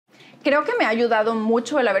Creo que me ha ayudado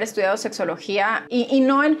mucho el haber estudiado sexología y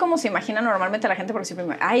no en como se imagina normalmente la gente, porque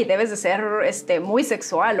siempre ay, debes de ser muy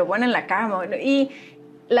sexual o buena en la cama. Y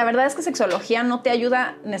la verdad es que sexología no te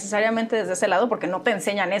ayuda necesariamente desde ese lado porque no te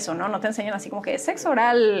enseñan eso, ¿no? No te enseñan así como que sexo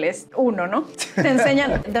oral es uno, ¿no? Te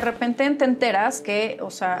enseñan, de repente te enteras que, o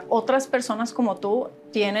sea, otras personas como tú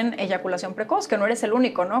tienen eyaculación precoz, que no eres el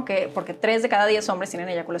único, ¿no? Porque 3 de cada 10 hombres tienen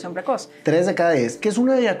eyaculación precoz. 3 de cada 10. ¿Qué es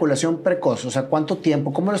una eyaculación precoz? O sea, ¿cuánto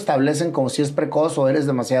tiempo? ¿Cómo lo establecen como si es precoz o eres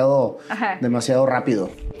demasiado rápido?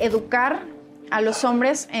 Educar a los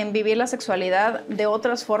hombres en vivir la sexualidad de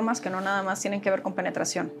otras formas que no nada más tienen que ver con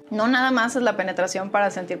penetración. No nada más es la penetración para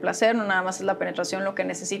sentir placer, no nada más es la penetración lo que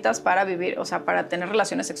necesitas para vivir, o sea, para tener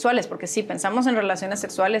relaciones sexuales, porque sí, pensamos en relaciones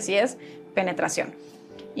sexuales y es penetración.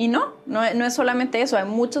 Y no es solamente eso, hay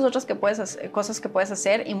muchas otras cosas que puedes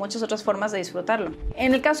hacer y muchas otras formas de disfrutarlo.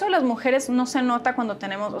 En el caso de las mujeres no se nota cuando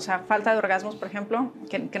tenemos, o sea, falta de orgasmos, por ejemplo,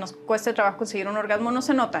 que nos cueste trabajo conseguir un orgasmo, no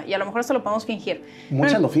se nota y a lo mejor esto lo podemos fingir.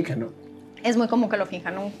 Muchas lo fijan, ¿no? Es muy común que lo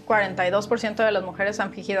finjan. Un 42% de las mujeres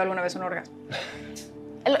han fingido alguna vez un orgasmo.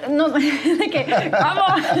 No, ¿cómo?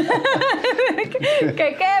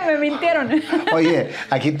 ¿Qué? Me mintieron. Oye,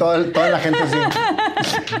 aquí toda la gente sí.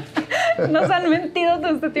 Nos han mentido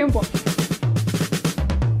todo este tiempo.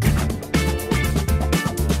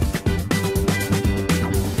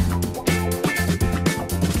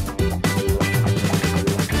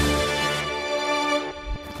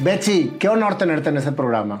 Betsy, qué honor tenerte en este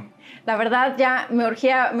programa. La verdad, ya me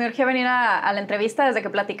urgía venir a la entrevista desde que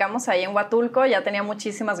platicamos ahí en Huatulco. Ya tenía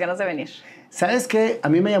muchísimas ganas de venir. ¿Sabes qué? A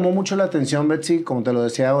mí me llamó mucho la atención, Betsy, como te lo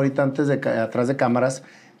decía ahorita atrás de cámaras,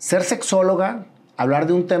 ser sexóloga, hablar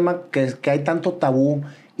de un tema que hay tanto tabú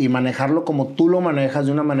y manejarlo como tú lo manejas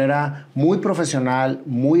de una manera muy profesional,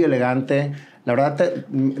 muy elegante. La verdad,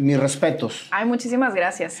 mis respetos. Ay, muchísimas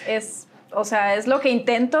gracias. Es lo que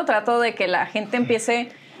intento. Trato de que la gente empiece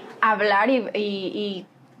a hablar y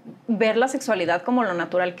ver la sexualidad como lo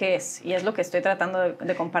natural que es. Y es lo que estoy tratando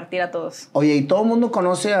de compartir a todos. Oye, y todo el mundo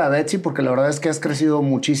conoce a Betsy porque la verdad es que has crecido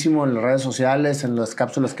muchísimo en las redes sociales, en las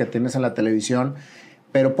cápsulas que tienes en la televisión,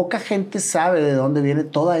 pero poca gente sabe de dónde viene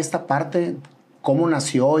toda esta parte, cómo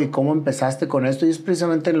nació y cómo empezaste con esto. Y es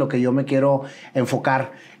precisamente en lo que yo me quiero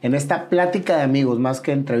enfocar, en esta plática de amigos más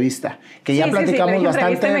que entrevista, que ya platicamos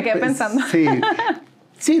bastante. Y me quedé pensando.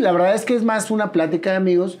 Sí, la verdad es que es más una plática de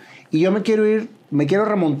amigos y yo me quiero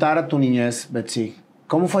remontar a tu niñez, Betsy.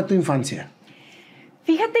 ¿Cómo fue tu infancia?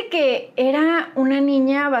 Fíjate que era una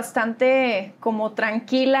niña bastante como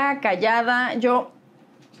tranquila, callada. Yo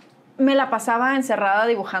me la pasaba encerrada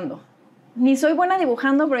dibujando. Ni soy buena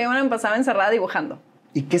dibujando, pero yo me la pasaba encerrada dibujando.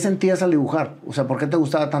 ¿Y qué sentías al dibujar? O sea, ¿por qué te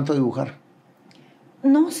gustaba tanto dibujar?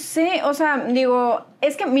 No sé, o sea, digo,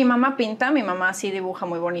 es que mi mamá pinta, mi mamá sí dibuja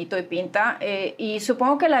muy bonito y pinta, y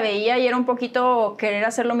supongo que la veía y era un poquito querer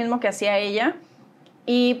hacer lo mismo que hacía ella,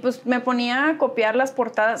 y pues me ponía a copiar las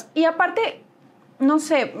portadas, y aparte, no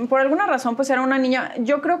sé, por alguna razón pues era una niña,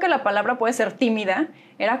 yo creo que la palabra puede ser tímida,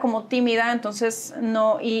 era como tímida, entonces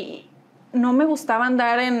no me gustaba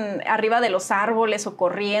andar arriba de los árboles o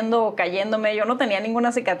corriendo o cayéndome. Yo no tenía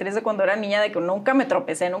ninguna cicatriz de cuando era niña, de que nunca me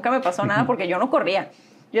tropecé, nunca me pasó nada porque yo no corría.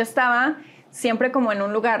 Yo estaba siempre como en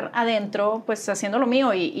un lugar adentro, pues haciendo lo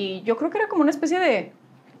mío y yo creo que era como una especie de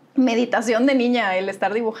meditación de niña el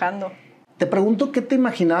estar dibujando. Te pregunto qué te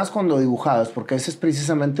imaginabas cuando dibujabas, porque eso es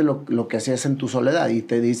precisamente lo que hacías en tu soledad y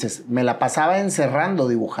te dices, me la pasaba encerrando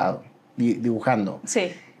dibujando.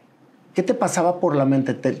 Sí. ¿Qué te pasaba por la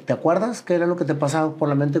mente? ¿Te acuerdas qué era lo que te pasaba por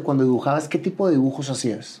la mente cuando dibujabas? ¿Qué tipo de dibujos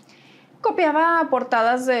hacías? Copiaba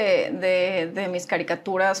portadas de mis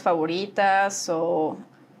caricaturas favoritas o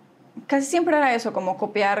casi siempre era eso, como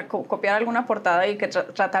copiar alguna portada y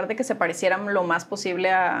tratar de que se parecieran lo más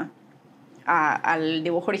posible al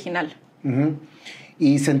dibujo original. Uh-huh.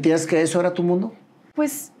 ¿Y sentías que eso era tu mundo?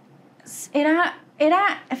 Pues era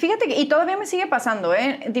fíjate que, y todavía me sigue pasando,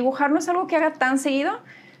 dibujar no es algo que haga tan seguido,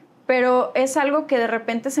 pero es algo que de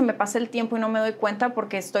repente se me pasa el tiempo y no me doy cuenta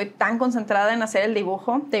porque estoy tan concentrada en hacer el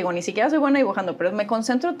dibujo. Te digo, ni siquiera soy buena dibujando, pero me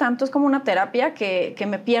concentro tanto, es como una terapia que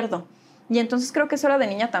me pierdo. Y entonces creo que eso era de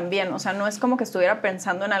niña también. O sea, no es como que estuviera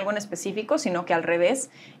pensando en algo en específico, sino que al revés,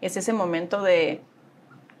 es ese momento de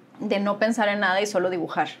no pensar en nada y solo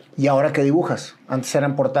dibujar. ¿Y ahora qué dibujas? Antes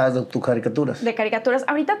eran portadas de tus caricaturas. De caricaturas.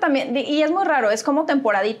 Ahorita también, y es muy raro, es como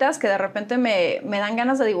temporaditas que de repente me dan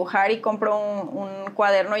ganas de dibujar y compro un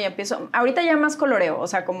cuaderno y empiezo. Ahorita ya más coloreo, o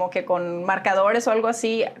sea, como que con marcadores o algo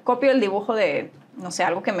así, copio el dibujo de, no sé,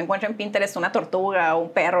 algo que me encuentre en Pinterest, una tortuga o un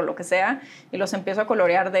perro, lo que sea, y los empiezo a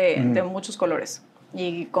colorear de muchos colores.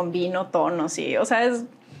 Y combino tonos y, o sea,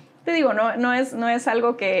 te digo, no es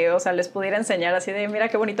algo que, o sea, les pudiera enseñar así de, mira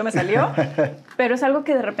qué bonito me salió, pero es algo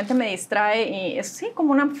que de repente me distrae y es, sí,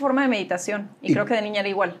 como una forma de meditación. Y creo que de niña era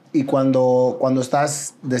igual. Y cuando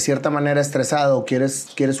estás de cierta manera estresado,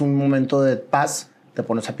 quieres un momento de paz, te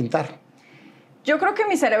pones a pintar. Yo creo que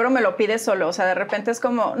mi cerebro me lo pide solo, o sea, de repente es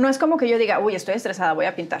como, no es como que yo diga, uy, estoy estresada, voy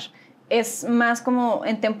a pintar. Es más como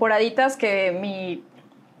en temporaditas que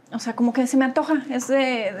o sea, como que se me antoja. Es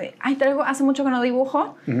ay, hace mucho que no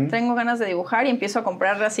dibujo, tengo ganas de dibujar y empiezo a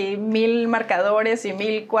comprar así 1000 marcadores y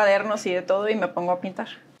 1000 cuadernos y de todo y me pongo a pintar.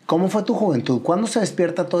 ¿Cómo fue tu juventud? ¿Cuándo se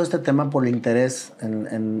despierta todo este tema por el interés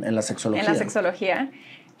en la sexología? En la sexología.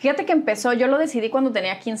 Fíjate que empezó, yo lo decidí cuando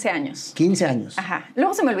tenía 15 años. 15 años. Ajá.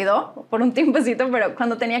 Luego se me olvidó por un tiempecito, pero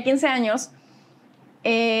cuando tenía 15 años,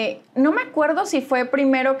 no me acuerdo si fue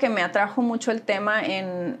primero que me atrajo mucho el tema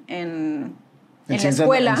en la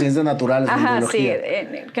escuela. En ciencias naturales. Ajá, en sí.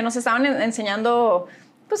 Que nos estaban enseñando,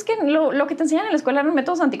 pues que lo que te enseñan en la escuela eran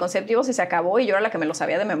métodos anticonceptivos y se acabó y yo era la que me lo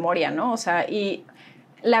sabía de memoria, ¿no? O sea, y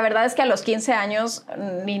la verdad es que a los 15 años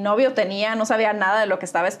ni novio tenía, no sabía nada de lo que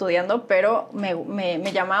estaba estudiando, pero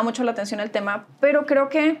me llamaba mucho la atención el tema. Pero creo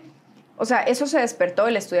que, o sea, eso se despertó,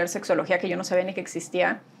 el estudiar sexología, que yo no sabía ni que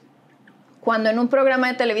existía, cuando en un programa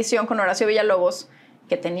de televisión con Horacio Villalobos,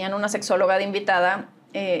 que tenían una sexóloga de invitada,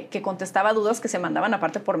 que contestaba dudas que se mandaban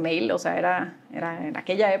aparte por mail, o sea, era en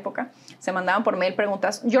aquella época, se mandaban por mail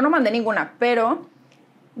preguntas. Yo no mandé ninguna, pero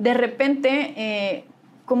de repente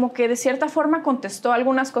como que de cierta forma contestó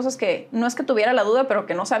algunas cosas que no es que tuviera la duda, pero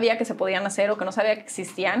que no sabía que se podían hacer o que no sabía que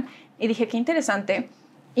existían. Y dije, qué interesante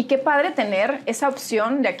y qué padre tener esa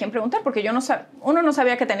opción de a quién preguntar, porque uno no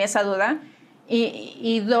sabía que tenía esa duda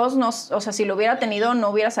y dos, o sea, si lo hubiera tenido, no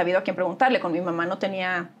hubiera sabido a quién preguntarle. Con mi mamá no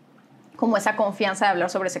tenía como esa confianza de hablar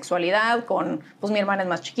sobre sexualidad, pues mi hermana es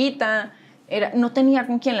más chiquita, no tenía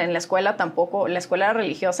con quién, en la escuela tampoco, la escuela era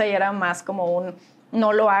religiosa y era más como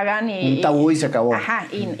no lo hagan un tabú y se acabó. Ajá,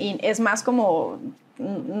 y es más como,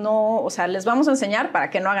 no, o sea, les vamos a enseñar para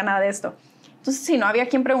que no hagan nada de esto. Entonces, sí, no había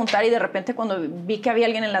quien preguntar y de repente cuando vi que había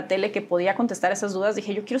alguien en la tele que podía contestar esas dudas,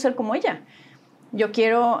 dije, yo quiero ser como ella. Yo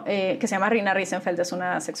quiero, que se llama Rina Riesenfeld, es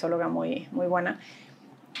una sexóloga muy, muy buena.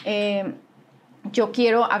 Yo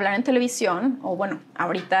quiero hablar en televisión, o bueno,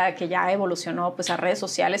 ahorita que ya evolucionó pues a redes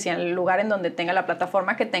sociales y en el lugar en donde tenga la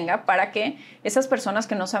plataforma que tenga, para que esas personas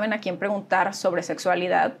que no saben a quién preguntar sobre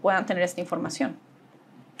sexualidad puedan tener esta información.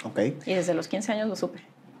 Ok. Y desde los 15 años lo supe.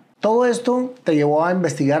 ¿Todo esto te llevó a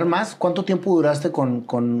investigar más? ¿Cuánto tiempo duraste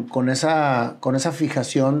con esa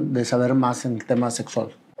fijación de saber más en el tema sexual?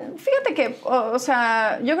 Fíjate que, o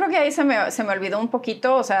sea, yo creo que ahí se me olvidó un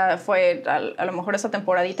poquito, o sea, fue a lo mejor esa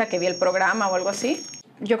temporadita que vi el programa o algo así.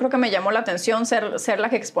 Yo creo que me llamó la atención ser la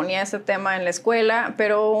que exponía ese tema en la escuela,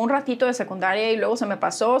 pero un ratito de secundaria y luego se me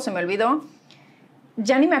pasó, se me olvidó.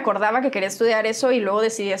 Ya ni me acordaba que quería estudiar eso y luego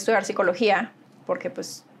decidí estudiar psicología, porque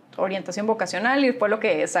pues orientación vocacional y fue lo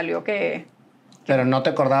que salió que... Pero no te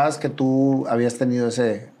acordabas que tú habías tenido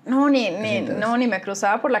ese... No, ni me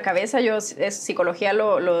cruzaba por la cabeza. Yo psicología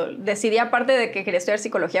lo decidí, aparte de que quería estudiar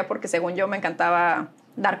psicología porque según yo me encantaba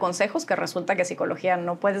dar consejos, que resulta que psicología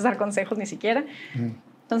no puedes dar consejos ni siquiera.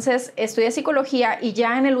 Entonces estudié psicología y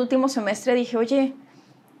ya en el último semestre dije, oye,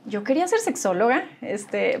 yo quería ser sexóloga,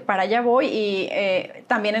 para allá voy. Y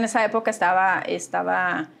también en esa época estaba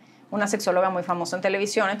una sexóloga muy famosa en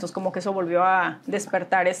televisión, entonces como que eso volvió a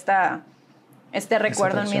despertar este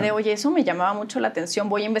recuerdo en mí de, oye, eso me llamaba mucho la atención,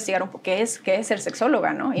 voy a investigar un poco qué es ser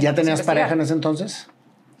sexóloga, ¿no? Y ¿Ya tenías pareja en ese entonces?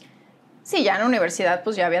 Sí, ya en la universidad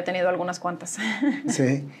pues ya había tenido algunas cuantas.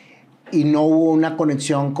 Sí. ¿Y no hubo una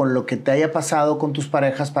conexión con lo que te haya pasado con tus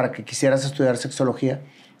parejas para que quisieras estudiar sexología?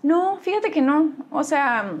 No, fíjate que no. O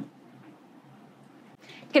sea,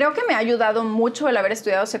 creo que me ha ayudado mucho el haber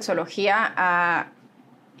estudiado sexología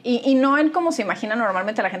y no en como se imagina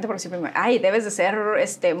normalmente la gente, porque siempre ay, debes de ser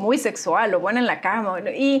muy sexual o buena en la cama.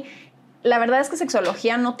 Y la verdad es que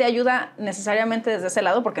sexología no te ayuda necesariamente desde ese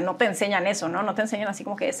lado porque no te enseñan eso, ¿no? No te enseñan así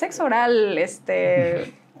como que sexo oral,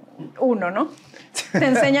 ¿no? Te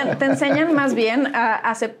enseñan más bien a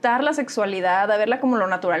aceptar la sexualidad, a verla como lo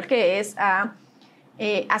natural que es, a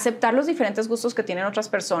aceptar los diferentes gustos que tienen otras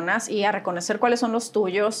personas y a reconocer cuáles son los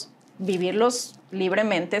tuyos, vivirlos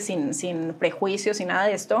libremente, sin prejuicios, sin nada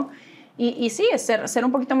de esto. Y sí, es ser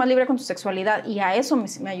un poquito más libre con tu sexualidad. Y a eso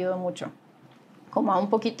me ayudó mucho. Como a un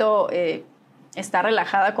poquito estar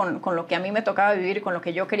relajada con lo que a mí me tocaba vivir y con lo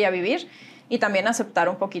que yo quería vivir. Y también aceptar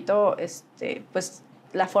un poquito pues,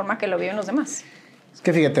 la forma que lo viven los demás. Es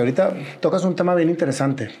que fíjate, ahorita tocas un tema bien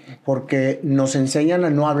interesante. Porque nos enseñan a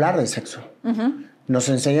no hablar de sexo. Nos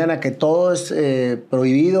enseñan a que todo es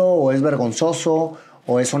prohibido o es vergonzoso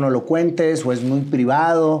o eso no lo cuentes, o es muy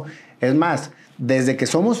privado. Es más, desde que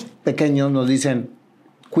somos pequeños nos dicen,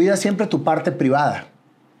 cuida siempre tu parte privada.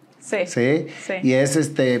 Sí. ¿Sí? Sí. Y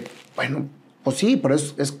es bueno, pues sí, pero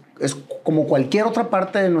es como cualquier otra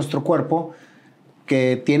parte de nuestro cuerpo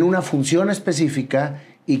que tiene una función específica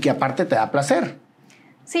y que aparte te da placer.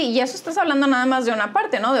 Sí, y eso estás hablando nada más de una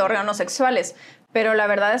parte, ¿no? De órganos sexuales. Pero la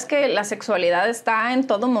verdad es que la sexualidad está en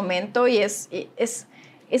todo momento y es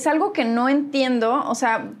algo que no entiendo. O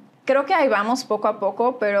sea, creo que ahí vamos poco a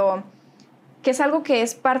poco, pero que es algo que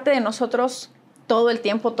es parte de nosotros todo el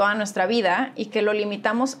tiempo, toda nuestra vida, y que lo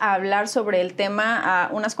limitamos a hablar sobre el tema a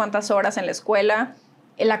unas cuantas horas en la escuela,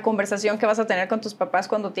 en la conversación que vas a tener con tus papás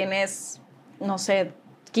cuando tienes, no sé,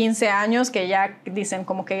 15 años, que ya dicen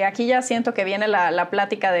como que aquí ya siento que viene la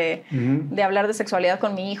plática de hablar de sexualidad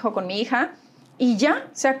con mi hijo, con mi hija, y ya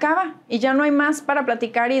se acaba, y ya no hay más para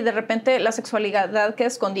platicar, y de repente la sexualidad queda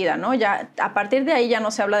escondida, ¿no? Ya, a partir de ahí ya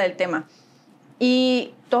no se habla del tema.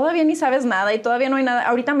 Y todavía ni sabes nada y todavía no hay nada.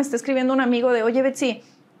 Ahorita me está escribiendo un amigo de, oye, Betsy,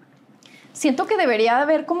 siento que debería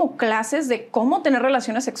haber como clases de cómo tener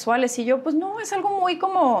relaciones sexuales. Y yo, pues no, es algo muy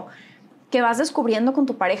como que vas descubriendo con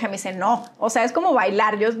tu pareja. Me dice, no, o sea, es como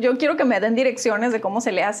bailar. Yo quiero que me den direcciones de cómo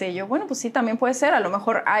se le hace. Y yo, bueno, pues sí, también puede ser. A lo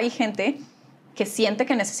mejor hay gente que siente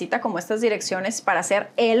que necesita como estas direcciones para ser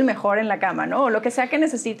él mejor en la cama, ¿no? O lo que sea que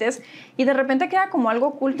necesites. Y de repente queda como algo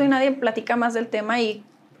oculto y nadie platica más del tema y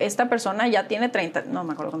esta persona ya tiene 30, no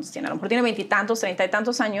me acuerdo cuántos tiene, a lo mejor tiene 20 y tantos, 30 y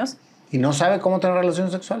tantos años. Y no sabe cómo tener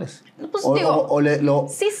relaciones sexuales. Pues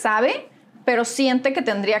sí sabe, pero siente que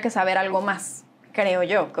tendría que saber algo más, creo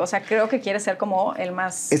yo. O sea, creo que quiere ser como el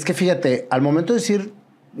más... Es que fíjate, al momento de decir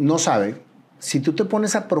no sabe, si tú te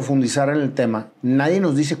pones a profundizar en el tema, nadie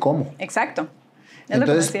nos dice cómo. Exacto.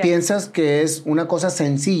 Entonces piensas que es una cosa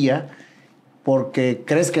sencilla porque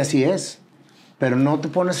crees que así es. Pero no te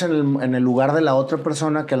pones en el lugar de la otra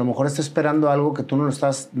persona que a lo mejor está esperando algo que tú no le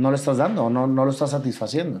estás dando o no lo estás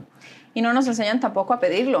satisfaciendo. Y no nos enseñan tampoco a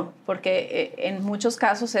pedirlo, porque en muchos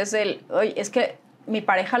casos es oye, es que mi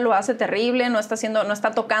pareja lo hace terrible, no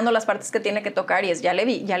está tocando las partes que tiene que tocar, y es, ¿ya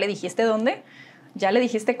le dijiste dónde? ¿Ya le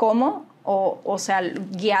dijiste cómo? O sea,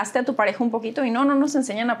 guiaste a tu pareja un poquito, y no nos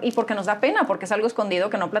enseñan, y porque nos da pena, porque es algo escondido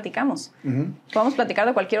que no platicamos. Podemos platicar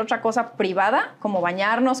de cualquier otra cosa privada, como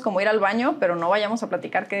bañarnos, como ir al baño, pero no vayamos a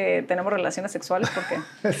platicar que tenemos relaciones sexuales,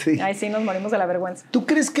 porque sí. Ahí sí nos morimos de la vergüenza. ¿Tú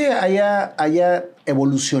crees que haya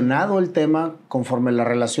evolucionado el tema conforme la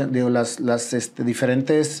relación, digo, las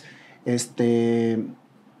diferentes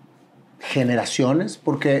generaciones?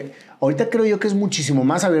 Porque ahorita creo yo que es muchísimo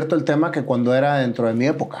más abierto el tema que cuando era dentro de mi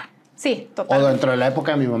época. Sí, total. O dentro de la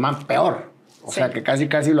época de mi mamá, peor. O sea, que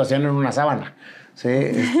casi lo hacían en una sábana.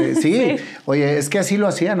 Sí, sí. Oye, es que así lo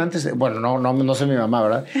hacían antes. Bueno, no sé mi mamá,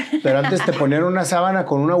 ¿verdad? Pero antes te ponían una sábana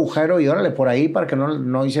con un agujero y órale por ahí para que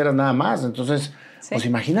no hicieras nada más. Entonces, pues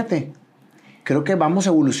imagínate. Creo que vamos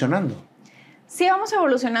evolucionando. Sí, vamos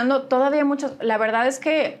evolucionando. Todavía muchos... La verdad es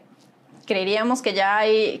que creeríamos que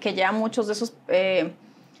ya muchos de esos...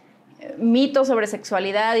 mitos sobre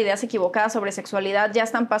sexualidad, ideas equivocadas sobre sexualidad ya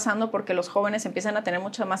están pasando porque los jóvenes empiezan a tener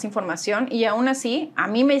mucha más información, y aún así a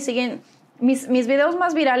mí me siguen mis videos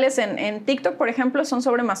más virales en TikTok, por ejemplo, son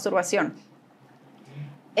sobre masturbación,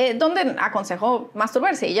 donde aconsejo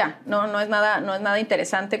masturbarse y ya, no es nada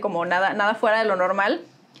interesante, como nada fuera de lo normal,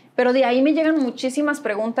 pero de ahí me llegan muchísimas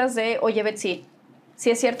preguntas de, oye, Betsy, sí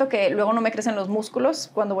es cierto que luego no me crecen los músculos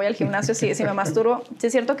cuando voy al gimnasio, si me masturbo. Sí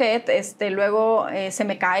es cierto que luego se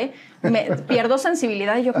me cae, pierdo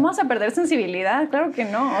sensibilidad. Y yo, ¿cómo vas a perder sensibilidad? Claro que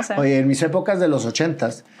no. O sea, oye, en mis épocas de los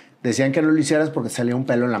 80s decían que no lo hicieras porque salía un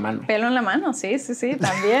pelo en la mano. Pelo en la mano, sí,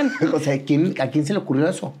 también. O sea, ¿a quién se le ocurrió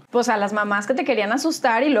eso? Pues a las mamás que te querían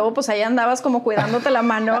asustar y luego pues ahí andabas como cuidándote la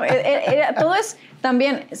mano. Todo es...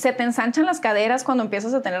 También se te ensanchan las caderas cuando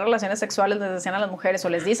empiezas a tener relaciones sexuales, les decían a las mujeres o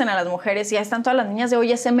les dicen a las mujeres, y ahí están todas las niñas de,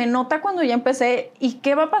 oye, se me nota cuando ya empecé. ¿Y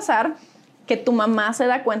qué va a pasar? Que tu mamá se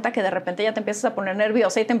da cuenta que de repente ya te empiezas a poner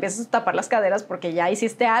nerviosa y te empiezas a tapar las caderas porque ya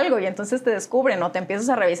hiciste algo, y entonces te descubren, o te empiezas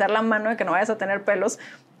a revisar la mano de que no vayas a tener pelos.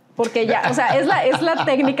 Porque ya, o sea, es la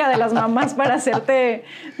técnica de las mamás para hacerte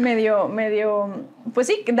medio, pues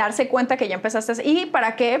sí, darse cuenta que ya empezaste. ¿Y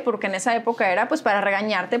para qué? Porque en esa época era pues para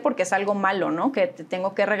regañarte porque es algo malo, ¿no? Que te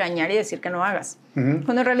tengo que regañar y decir que no hagas.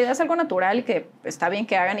 Cuando en realidad es algo natural y que está bien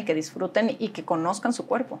que hagan y que disfruten y que conozcan su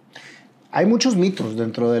cuerpo. Hay muchos mitos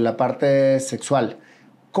dentro de la parte sexual.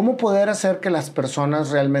 ¿Cómo poder hacer que las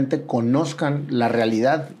personas realmente conozcan la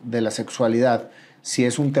realidad de la sexualidad si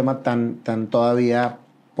es un tema tan todavía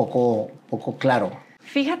poco claro?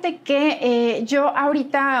 Fíjate que yo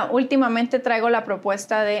ahorita últimamente traigo la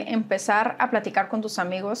propuesta de empezar a platicar con tus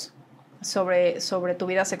amigos sobre tu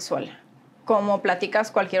vida sexual. como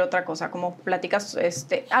platicas cualquier otra cosa, como platicas,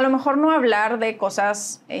 a lo mejor no hablar de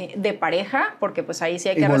cosas de pareja, porque pues ahí sí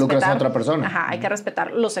hay que respetar. A otra persona. Ajá, hay que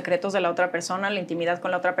respetar los secretos de la otra persona, la intimidad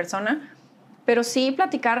con la otra persona, pero sí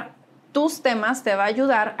platicar tus temas te va a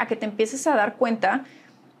ayudar a que te empieces a dar cuenta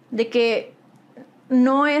de que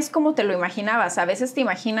no es como te lo imaginabas. A veces te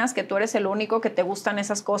imaginas que tú eres el único que te gustan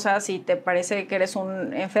esas cosas y te parece que eres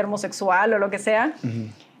un enfermo sexual o lo que sea.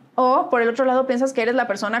 O, por el otro lado, piensas que eres la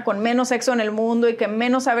persona con menos sexo en el mundo y que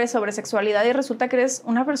menos sabes sobre sexualidad y resulta que eres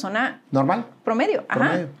una persona... normal. Promedio.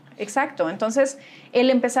 Ajá, exacto. Entonces, el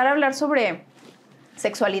empezar a hablar sobre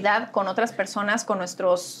sexualidad con otras personas, con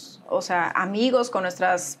nuestros, amigos, con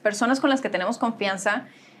nuestras personas con las que tenemos confianza,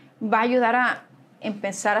 va a ayudar a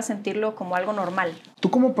empezar a sentirlo como algo normal.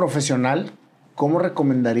 Tú como profesional, ¿cómo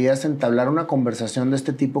recomendarías entablar una conversación de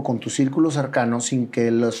este tipo con tu círculo cercano sin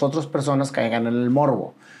que las otras personas caigan en el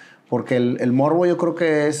morbo? Porque el morbo yo creo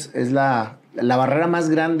que es la barrera más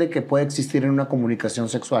grande que puede existir en una comunicación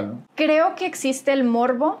sexual, ¿no? Creo que existe el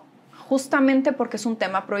morbo justamente porque es un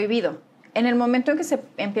tema prohibido. En el momento en que se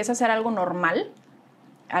empieza a hacer algo normal,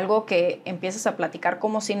 algo que empiezas a platicar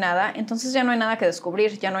como si nada, entonces ya no hay nada que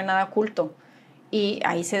descubrir, ya no hay nada oculto. Y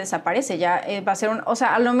ahí se desaparece, ya va a ser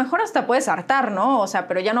a lo mejor hasta puedes hartar, ¿no?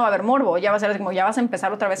 Pero ya no va a haber morbo, ya va a ser como, ya vas a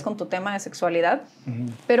empezar otra vez con tu tema de sexualidad.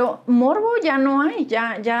 Pero morbo ya no hay,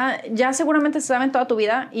 ya seguramente se sabe en toda tu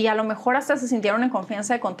vida y a lo mejor hasta se sintieron en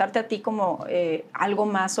confianza de contarte a ti como algo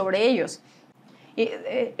más sobre ellos. Y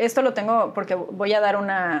esto lo tengo porque voy a dar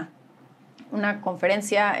una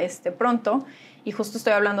conferencia pronto y justo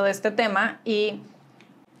estoy hablando de este tema y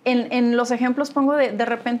en los ejemplos pongo de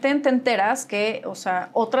repente te enteras que,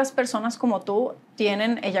 otras personas como tú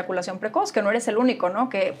tienen eyaculación precoz, que no eres el único, ¿no?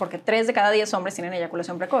 Porque 3 de cada 10 hombres tienen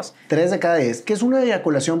eyaculación precoz. 3 de cada 10. ¿Qué es una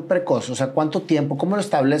eyaculación precoz? ¿Cuánto tiempo? ¿Cómo lo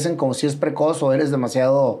establecen como si es precoz o eres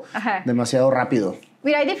demasiado rápido?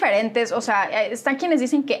 Mira, hay diferentes, están quienes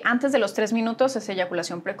dicen que antes de los 3 minutos es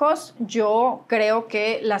eyaculación precoz. Yo creo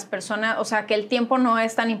que las personas, que el tiempo no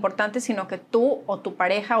es tan importante, sino que tú o tu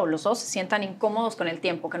pareja o los dos se sientan incómodos con el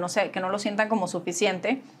tiempo, que no lo sientan como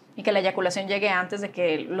suficiente y que la eyaculación llegue antes de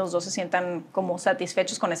que los dos se sientan como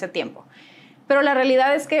satisfechos con ese tiempo. Pero la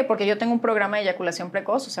realidad es que, porque yo tengo un programa de eyaculación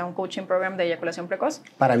precoz, un coaching program de eyaculación precoz.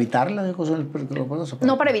 ¿Para evitar la eyaculación precoz?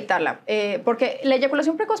 No para evitarla, porque la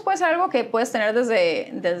eyaculación precoz puede ser algo que puedes tener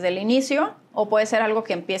desde el inicio o puede ser algo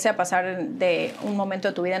que empiece a pasar de un momento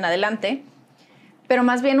de tu vida en adelante, pero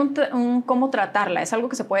más bien un cómo tratarla, es algo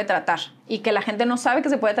que se puede tratar y que la gente no sabe que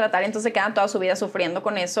se puede tratar, entonces se quedan toda su vida sufriendo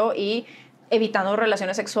con eso y evitando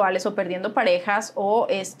relaciones sexuales o perdiendo parejas o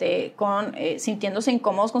sintiéndose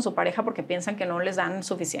incómodos con su pareja porque piensan que no les dan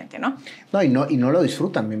suficiente, ¿no? Y no lo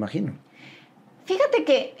disfrutan, me imagino. Fíjate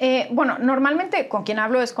que, normalmente con quien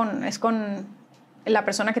hablo es con la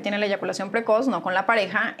persona que tiene la eyaculación precoz, no con la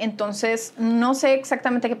pareja. Entonces, no sé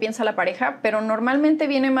exactamente qué piensa la pareja, pero normalmente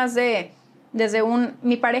viene más desde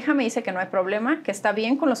mi pareja me dice que no hay problema, que está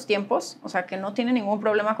bien con los tiempos, que no tiene ningún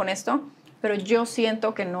problema con esto, pero yo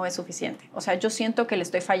siento que no es suficiente. Yo siento que le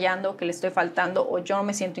estoy fallando, que le estoy faltando, o yo no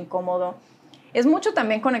me siento incómodo. Es mucho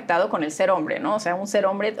también conectado con el ser hombre, ¿no?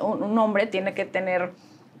 Un hombre tiene que tener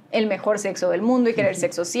el mejor sexo del mundo y querer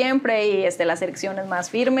sexo siempre y las erecciones más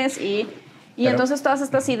firmes y entonces todas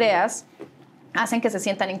estas ideas hacen que se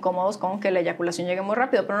sientan incómodos con que la eyaculación llegue muy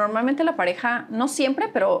rápido, pero normalmente la pareja, no siempre,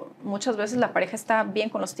 pero muchas veces la pareja está bien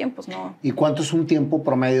con los tiempos, ¿no? ¿Y cuánto es un tiempo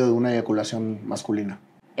promedio de una eyaculación masculina?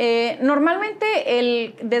 Normalmente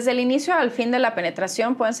desde el inicio al fin de la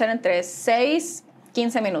penetración pueden ser entre 6 y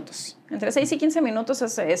 15 minutos. Entre 6 y 15 minutos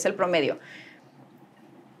es el promedio.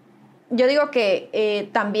 Yo digo que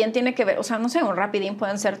también tiene que ver, un rapidín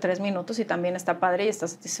pueden ser 3 minutos y también está padre y está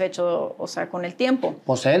satisfecho, con el tiempo.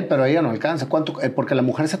 Pues pero ella no alcanza. ¿Cuánto? Porque la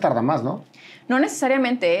mujer se tarda más, ¿no? No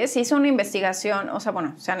necesariamente, se hizo una investigación,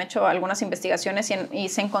 se han hecho algunas investigaciones y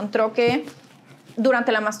se encontró que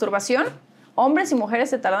durante la masturbación hombres y mujeres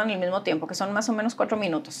se tardan el mismo tiempo, que son más o menos 4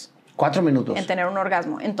 minutos. 4 minutos. En tener un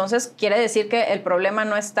orgasmo. Entonces, quiere decir que el problema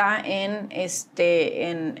no está en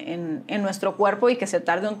nuestro cuerpo y que se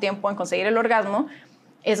tarde un tiempo en conseguir el orgasmo.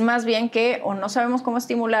 Es más bien que o no sabemos cómo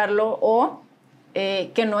estimularlo o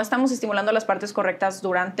que no estamos estimulando las partes correctas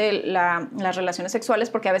durante las relaciones sexuales,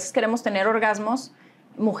 porque a veces queremos tener orgasmos,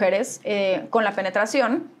 mujeres, con la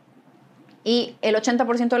penetración, y el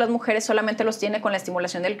 80% de las mujeres solamente los tiene con la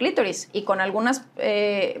estimulación del clítoris y con algunas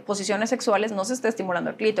posiciones sexuales no se está estimulando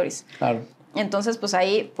el clítoris. Claro. Entonces, pues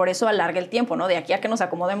ahí, por eso alarga el tiempo, ¿no? De aquí a que nos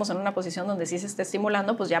acomodemos en una posición donde sí se esté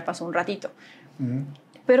estimulando, pues ya pasó un ratito.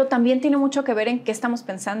 Pero también tiene mucho que ver en qué estamos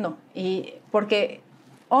pensando. Porque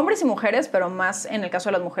hombres y mujeres, pero más en el caso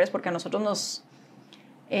de las mujeres, porque a nosotros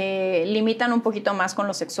limitan un poquito más con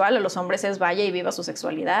lo sexual. A los hombres es vaya y viva su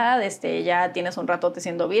sexualidad, ya tienes un ratote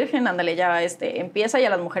siendo virgen, ándale ya, empieza, y a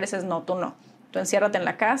las mujeres es no, tú no. Tú enciérrate en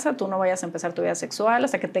la casa, tú no vayas a empezar tu vida sexual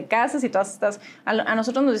hasta que te cases y todas estas... A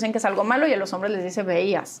nosotros nos dicen que es algo malo y a los hombres les dice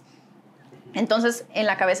veías. Entonces, en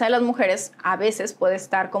la cabeza de las mujeres a veces puede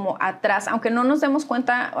estar como atrás, aunque no nos demos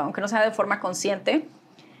cuenta, aunque no sea de forma consciente,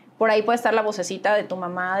 por ahí puede estar la vocecita de tu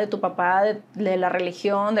mamá, de tu papá, de la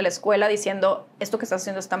religión, de la escuela, diciendo, esto que estás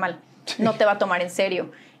haciendo está mal, no te va a tomar en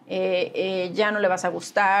serio, ya no le vas a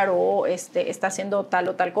gustar, o está haciendo tal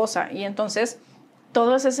o tal cosa. Y entonces,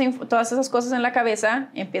 todas esas cosas en la cabeza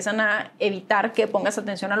empiezan a evitar que pongas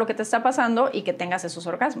atención a lo que te está pasando y que tengas esos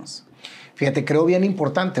orgasmos. Fíjate, creo bien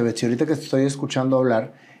importante, Betsy, ahorita que te estoy escuchando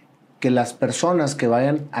hablar, que las personas que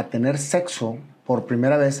vayan a tener sexo por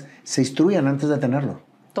primera vez se instruyan antes de tenerlo.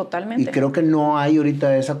 Totalmente. Y creo que no hay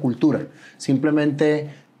ahorita esa cultura. Simplemente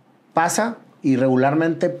pasa, y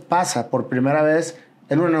regularmente pasa por primera vez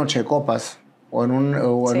en una noche de copas o en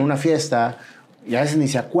una fiesta, y a veces ni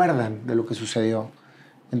se acuerdan de lo que sucedió.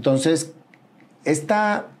 Entonces,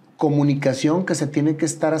 esta comunicación que se tiene que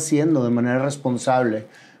estar haciendo de manera responsable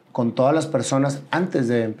con todas las personas antes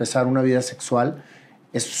de empezar una vida sexual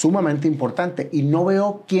es sumamente importante, y no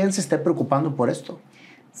veo quién se esté preocupando por esto.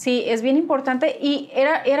 Sí, es bien importante, y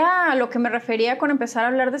era a lo que me refería con empezar a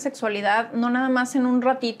hablar de sexualidad, no nada más en un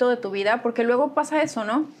ratito de tu vida, porque luego pasa eso,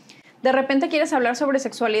 ¿no? De repente quieres hablar sobre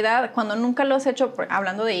sexualidad cuando nunca lo has hecho,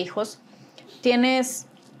 hablando de hijos, tienes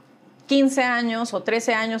 15 años o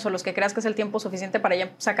 13 años o los que creas que es el tiempo suficiente para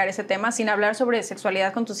ya sacar ese tema sin hablar sobre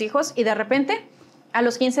sexualidad con tus hijos, y de repente a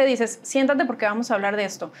los 15 dices, siéntate porque vamos a hablar de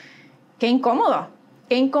esto. ¡Qué incómodo!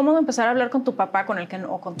 Qué incómodo empezar a hablar con tu papá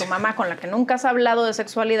o con tu mamá con la que nunca has hablado de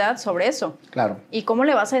sexualidad sobre eso. Claro. ¿Y cómo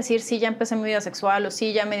le vas a decir si ya empecé mi vida sexual, o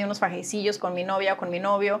si ya me di unos fajecillos con mi novia o con mi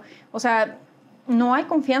novio? O sea, no hay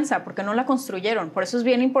confianza porque no la construyeron. Por eso es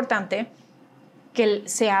bien importante que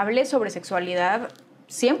se hable sobre sexualidad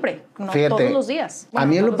siempre, no Fíjate, todos los días. Bueno, a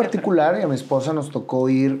mí en lo particular y a mi esposa nos tocó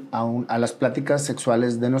ir a las pláticas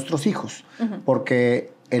sexuales de nuestros hijos,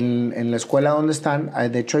 porque en la escuela donde están,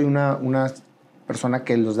 de hecho hay una persona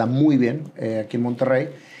que los da muy bien aquí en Monterrey,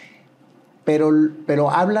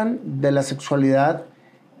 pero hablan de la sexualidad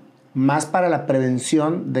más para la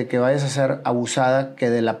prevención de que vayas a ser abusada que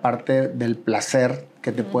de la parte del placer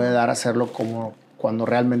que te puede dar hacerlo como cuando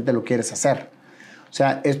realmente lo quieres hacer. O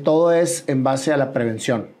sea, todo es en base a la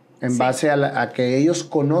prevención, en base a que ellos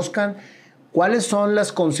conozcan cuáles son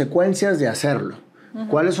las consecuencias de hacerlo,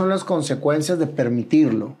 cuáles son las consecuencias de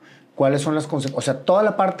permitirlo, cuáles son las consecuencias, o sea, toda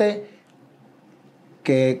la parte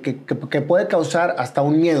que puede causar hasta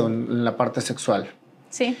un miedo en la parte sexual.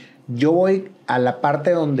 Sí. Yo voy a la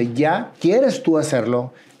parte donde ya quieres tú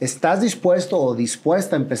hacerlo, estás dispuesto o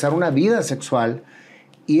dispuesta a empezar una vida sexual,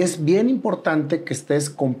 y es bien importante que estés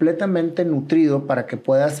completamente nutrido para que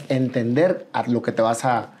puedas entender a lo que te vas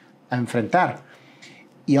a enfrentar.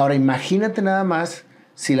 Y ahora imagínate nada más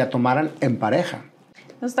si la tomaran en pareja.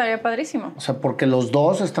 Eso estaría padrísimo. O sea, porque los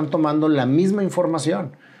dos están tomando la misma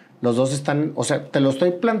información. Los dos están, o sea, te lo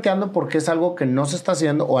estoy planteando porque es algo que no se está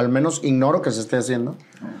haciendo, o al menos ignoro que se esté haciendo.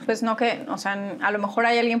 Pues no que, o sea, a lo mejor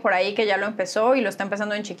hay alguien por ahí que ya lo empezó y lo está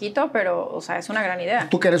empezando en chiquito, pero, o sea, es una gran idea.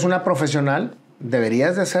 Tú que eres una profesional,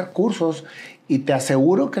 deberías de hacer cursos, y te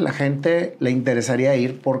aseguro que la gente le interesaría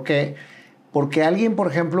ir. Porque alguien, por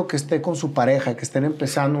ejemplo, que esté con su pareja, que estén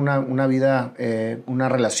empezando una vida, una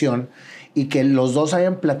relación, y que los dos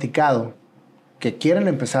hayan platicado que quieren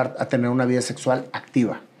empezar a tener una vida sexual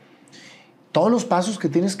activa. Todos los pasos que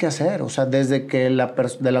tienes que hacer, o sea, desde que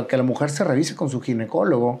la mujer se revise con su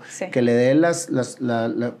ginecólogo, que le dé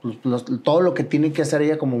todo lo que tiene que hacer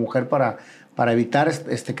ella como mujer para evitar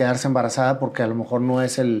quedarse embarazada, porque a lo mejor no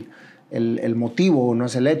es el motivo, no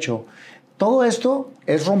es el hecho. Todo esto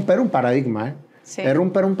es romper un paradigma, ¿eh? Sí. Es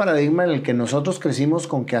romper un paradigma en el que nosotros crecimos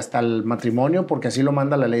con que hasta el matrimonio, porque así lo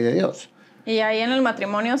manda la ley de Dios. Y ahí en el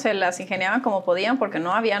matrimonio se las ingeniaban como podían porque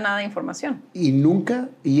no había nada de información. Y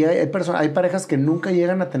hay parejas que nunca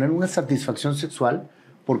llegan a tener una satisfacción sexual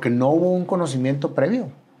porque no hubo un conocimiento previo.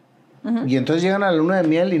 Y entonces llegan a la luna de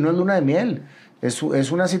miel y no es luna de miel.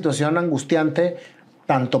 Es una situación angustiante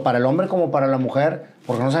tanto para el hombre como para la mujer,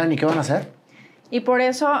 porque no saben ni qué van a hacer. Y por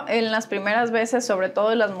eso en las primeras veces, sobre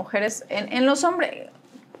todo en las mujeres, en los hombres...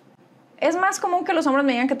 Es más común que los hombres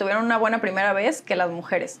me digan que tuvieron una buena primera vez que las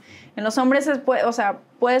mujeres. En los hombres,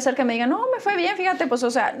 puede ser que me digan, no, me fue bien, fíjate, pues,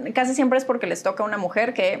 o sea, casi siempre es porque les toca a una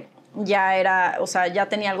mujer que ya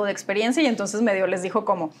tenía algo de experiencia y entonces medio les dijo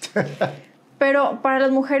cómo. Pero para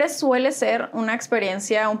las mujeres suele ser una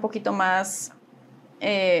experiencia un poquito más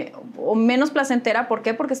o menos placentera. ¿Por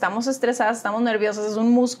qué? Porque estamos estresadas, estamos nerviosas, es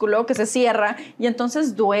un músculo que se cierra y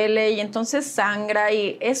entonces duele y entonces sangra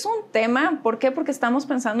y es un tema. ¿Por qué? Porque estamos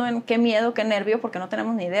pensando en qué miedo, qué nervio, porque no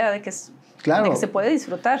tenemos ni idea de que se puede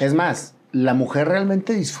disfrutar. Es más, ¿la mujer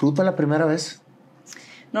realmente disfruta la primera vez?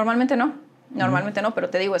 Normalmente no. Normalmente no, pero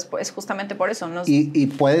te digo, es justamente por eso. ¿Y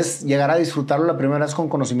puedes llegar a disfrutarlo la primera vez con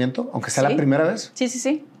conocimiento, aunque sea la primera vez?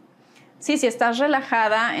 Sí. Sí, si estás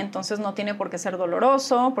relajada, entonces no tiene por qué ser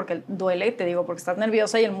doloroso, porque duele, te digo, porque estás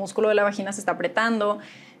nerviosa y el músculo de la vagina se está apretando.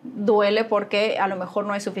 Duele porque a lo mejor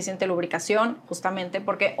no hay suficiente lubricación, justamente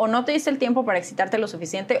porque o no te diste el tiempo para excitarte lo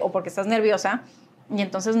suficiente o porque estás nerviosa y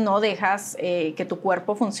entonces no dejas que tu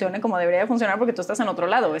cuerpo funcione como debería de funcionar porque tú estás en otro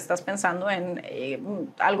lado. Estás pensando en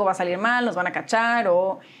algo va a salir mal, nos van a cachar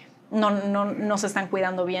o no se están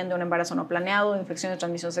cuidando bien de un embarazo no planeado, de infección de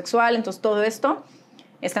transmisión sexual. Entonces todo esto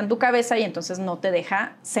está en tu cabeza y entonces no te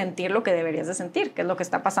deja sentir lo que deberías de sentir, que es lo que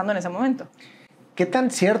está pasando en ese momento. ¿Qué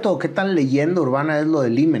tan cierto o qué tan leyenda urbana es lo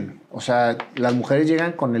del himen? O sea, ¿las mujeres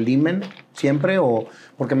llegan con el himen siempre? O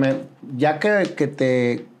porque ya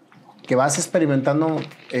que vas experimentando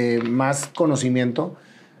más conocimiento,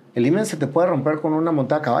 el himen se te puede romper con una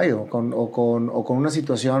montada a caballo o con una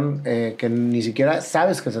situación que ni siquiera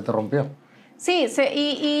sabes que se te rompió. Sí,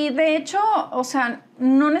 y de hecho, o sea,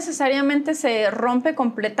 no necesariamente se rompe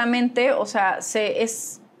completamente, o sea,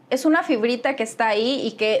 es una fibrita que está ahí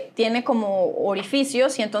y que tiene como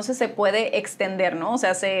orificios y entonces se puede extender, ¿no? O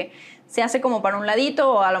sea, se hace como para un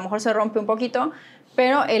ladito o a lo mejor se rompe un poquito,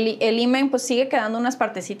 pero el himen pues sigue quedando unas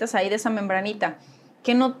partecitas ahí de esa membranita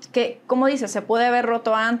que como dices, se puede haber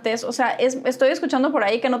roto antes. O sea, estoy escuchando por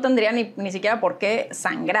ahí que no tendría ni siquiera por qué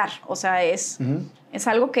sangrar. O sea, es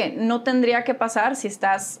algo que no tendría que pasar si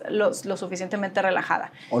estás lo suficientemente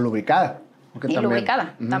relajada. O lubricada.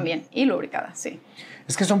 Lubricada también. Y lubricada, sí.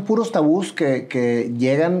 Es que son puros tabús que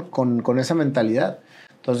llegan con esa mentalidad.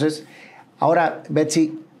 Entonces, ahora,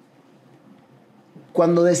 Betsy,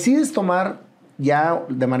 cuando decides tomar ya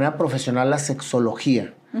de manera profesional la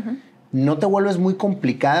sexología, ¿no te vuelves muy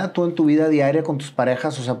complicada tú en tu vida diaria con tus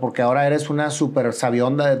parejas? O sea, porque ahora eres una súper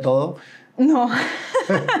sabionda de todo. No.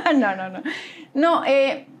 No,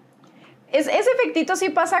 ese efectito sí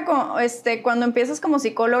pasa cuando empiezas como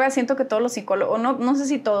psicóloga. Siento que todos los psicólogos, no sé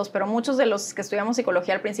si todos, pero muchos de los que estudiamos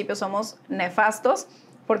psicología al principio somos nefastos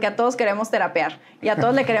porque a todos queremos terapear y a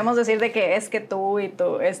todos le queremos decir de que es que tú y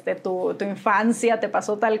tu infancia te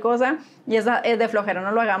pasó tal cosa y es de flojera,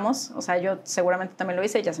 no lo hagamos. O sea, yo seguramente también lo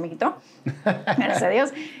hice y ya se me quitó, gracias a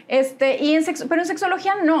Dios. Pero en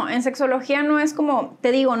sexología no, es como,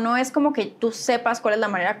 te digo, no es como que tú sepas cuál es la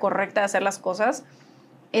manera correcta de hacer las cosas.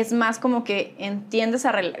 Es más como que entiendes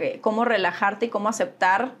cómo relajarte y cómo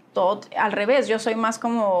aceptar todo. Al revés, yo soy más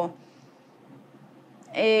como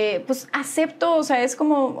pues acepto, o sea, es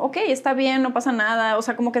como, ok, está bien, no pasa nada. O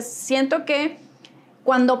sea, como que siento que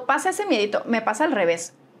cuando pasa ese miedito, me pasa al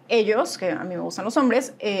revés. Ellos, que a mí me gustan los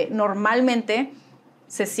hombres, normalmente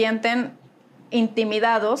se sienten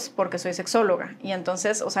intimidados porque soy sexóloga. Y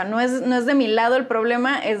entonces, o sea, no es de mi lado el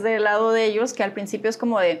problema, es del lado de ellos, que al principio es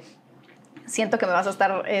como de, siento que me vas a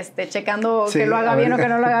estar checando que lo haga bien o que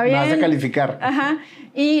no lo haga bien. Me vas a calificar. Ajá.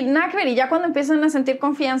 Y nada que ver. Y ya cuando empiezan a sentir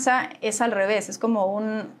confianza, es al revés. Es como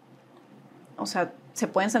o sea, se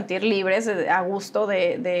pueden sentir libres, a gusto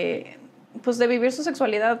de vivir su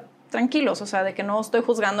sexualidad tranquilos. O sea, de que no estoy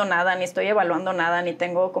juzgando nada, ni estoy evaluando nada, ni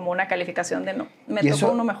tengo como una calificación de no, me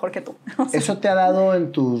tocó uno mejor que tú. O sea, ¿eso te ha dado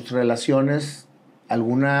en tus relaciones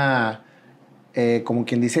alguna, como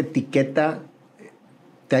quien dice, etiqueta?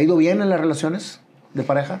 ¿Te ha ido bien en las relaciones de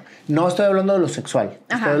pareja? No estoy hablando de lo sexual.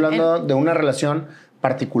 Estoy hablando de una relación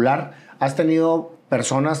particular. ¿Has tenido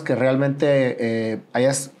personas que realmente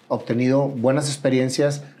hayas obtenido buenas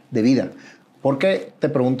experiencias de vida? ¿Por qué te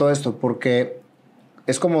pregunto esto? Porque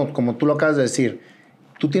es como tú lo acabas de decir.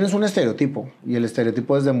 Tú tienes un estereotipo y el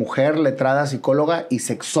estereotipo es de mujer, letrada, psicóloga y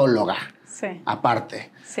sexóloga. Sí.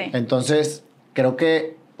 Aparte. Sí. Entonces, creo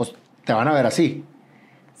que pues, te van a ver así.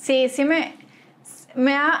 Sí,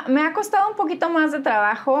 me ha costado un poquito más de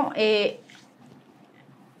trabajo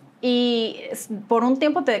y por un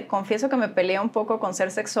tiempo te confieso que me peleé un poco con ser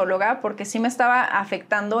sexóloga porque sí me estaba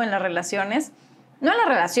afectando en las relaciones. No en las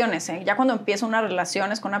relaciones, ya cuando empiezo una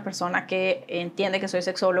relación es con una persona que entiende que soy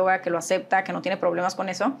sexóloga, que lo acepta, que no tiene problemas con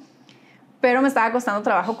eso, pero me estaba costando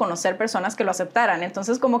trabajo conocer personas que lo aceptaran.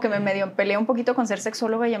 Entonces como que me medio peleé un poquito con ser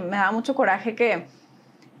sexóloga y me daba mucho coraje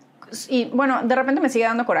y bueno, de repente me sigue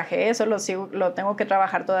dando coraje, eso lo tengo que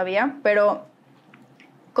trabajar todavía, pero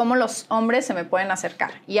cómo los hombres se me pueden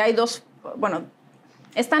acercar. Y hay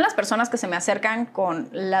están las personas que se me acercan con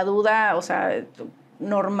la duda, o sea,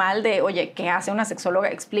 normal de, oye, ¿qué hace una sexóloga?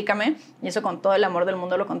 Explícame. Y eso con todo el amor del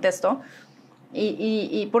mundo lo contesto.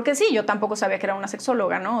 Y porque sí, yo tampoco sabía que era una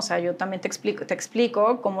sexóloga, ¿no? O sea, yo también te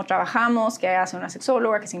explico cómo trabajamos, qué hace una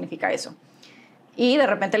sexóloga, qué significa eso. Y de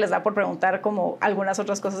repente les da por preguntar como algunas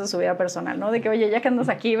otras cosas de su vida personal, ¿no? De que, oye, ya que andas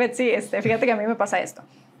aquí, Betsy, fíjate que a mí me pasa esto.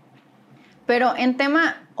 Pero en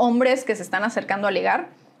tema hombres que se están acercando a ligar,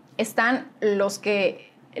 están los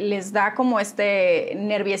que les da como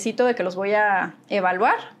nerviecito de que los voy a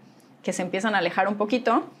evaluar, que se empiezan a alejar un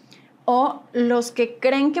poquito, o los que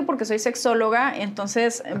creen que porque soy sexóloga,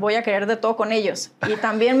 entonces voy a querer de todo con ellos. Y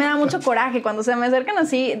también me da mucho coraje cuando se me acercan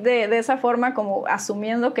así, de esa forma, como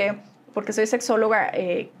asumiendo que porque soy sexóloga...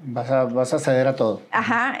 vas a ceder a todo.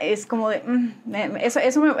 Ajá, es como de...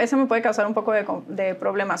 eso me puede causar un poco de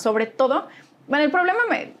problema. Sobre todo, bueno, el problema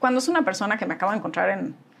cuando es una persona que me acabo de encontrar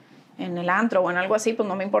en el antro o en algo así, pues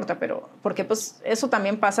no me importa, pero porque pues eso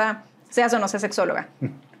también pasa, seas o no seas sexóloga.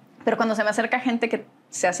 Pero cuando se me acerca gente que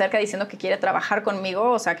se acerca diciendo que quiere trabajar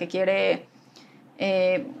conmigo, o sea, que quiere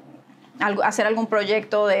hacer algún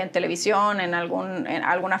proyecto en televisión, en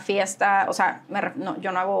alguna fiesta, o sea,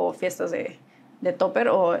 yo no hago fiestas de topper,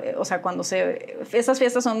 o sea, esas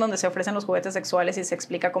fiestas son donde se ofrecen los juguetes sexuales y se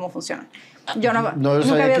explica cómo funcionan. Yo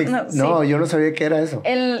yo no sabía que era eso.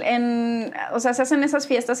 O sea, se hacen esas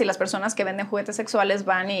fiestas y las personas que venden juguetes sexuales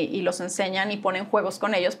van y los enseñan y ponen juegos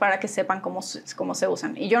con ellos para que sepan cómo se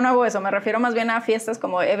usan. Y yo no hago eso, me refiero más bien a fiestas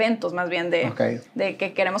como eventos, más bien de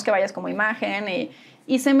que queremos que vayas como imagen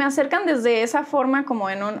y se me acercan desde esa forma como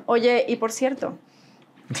en oye, y por cierto,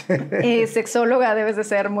 sexóloga, debes de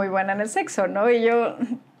ser muy buena en el sexo, ¿no? Y yo,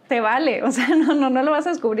 te vale, o sea, no lo vas a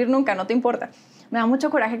descubrir nunca, no te importa. Me da mucho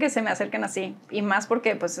coraje que se me acerquen así, y más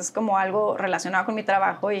porque pues es como algo relacionado con mi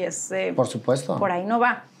trabajo y es... por supuesto. Por ahí no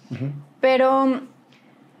va. Pero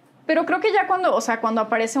creo que ya cuando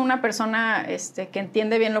aparece una persona que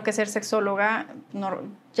entiende bien lo que es ser sexóloga,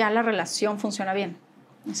 ya la relación funciona bien.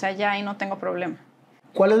 O sea, ya ahí no tengo problema.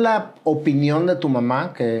 ¿Cuál es la opinión de tu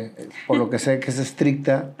mamá, que por lo que sé que es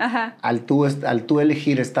estricta, al tú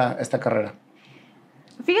elegir esta carrera?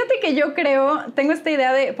 Fíjate que yo tengo esta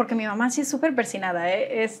idea porque mi mamá sí es súper persinada,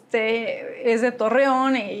 ¿eh? Es de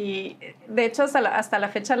Torreón y de hecho hasta la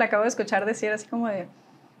fecha la acabo de escuchar decir así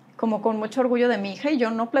como con mucho orgullo de mi hija y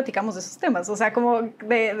yo no platicamos de esos temas, o sea, como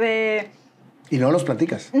 ¿Y no los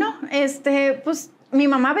platicas? No, pues mi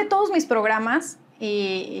mamá ve todos mis programas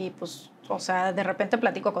y pues... O sea, de repente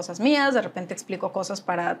platico cosas mías, de repente explico cosas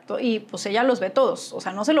y pues ella los ve todos, o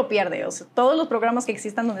sea, no se lo pierde. O sea, todos los programas que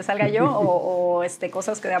existan donde salga yo o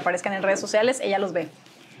cosas que aparezcan en redes sociales, ella los ve.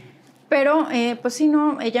 Pero pues sí,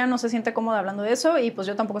 no, ella no se siente cómoda hablando de eso y pues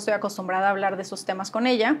yo tampoco estoy acostumbrada a hablar de esos temas con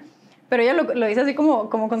ella. Pero ella lo dice así como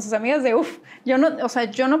con sus amigas de yo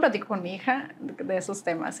no platico con mi hija de esos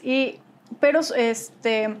temas. Pero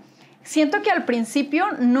siento que al principio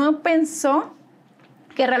no pensó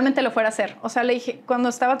que realmente lo fuera a hacer. O sea, le dije, cuando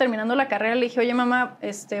estaba terminando la carrera, le dije, oye, mamá,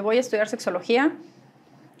 voy a estudiar sexología.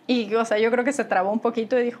 Y, o sea, yo creo que se trabó un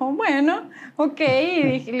poquito y dijo, bueno, ok.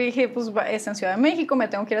 Y le dije, pues es en Ciudad de México, me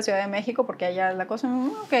tengo que ir a Ciudad de México porque allá la cosa,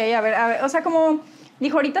 ok, a ver. O sea, como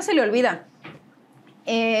dijo, ahorita se le olvida.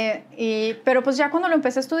 Pero pues ya cuando lo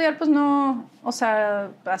empecé a estudiar, pues no, o sea,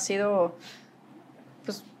 ha sido,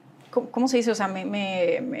 pues, ¿cómo se dice? O sea,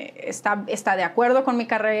 está de acuerdo con mi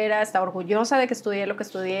carrera, está orgullosa de que estudié lo que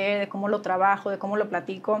estudié, de cómo lo trabajo, de cómo lo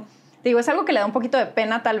platico. Te digo, es algo que le da un poquito de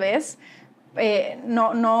pena tal vez,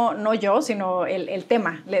 no yo, sino el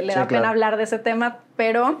tema. Le da pena hablar de ese tema,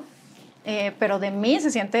 pero de mí se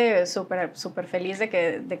siente súper feliz de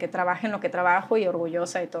que trabaje en lo que trabajo y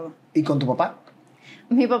orgullosa y todo. ¿Y con tu papá?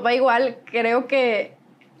 Mi papá igual, creo que...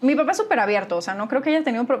 Mi papá es súper abierto, o sea, no creo que haya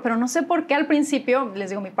tenido... Pero no sé por qué al principio, les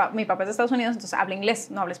digo, mi papá es de Estados Unidos, entonces habla inglés,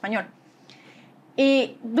 no habla español.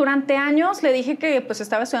 Y durante años le dije que pues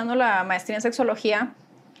estaba estudiando la maestría en sexología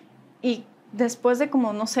y después de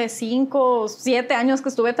como, no sé, 5 o 7 años que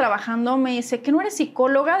estuve trabajando, me dice, ¿qué no eres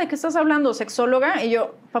psicóloga? ¿De qué estás hablando? ¿Sexóloga? Y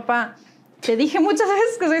yo, papá, te dije muchas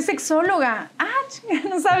veces que soy sexóloga.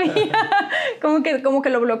 No sabía. como que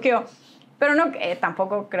lo bloqueó. Pero no,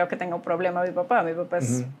 tampoco creo que tenga un problema mi papá. Mi papá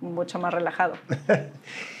es mucho más relajado.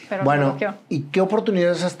 Pero bueno, ¿y qué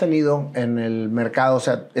oportunidades has tenido en el mercado? O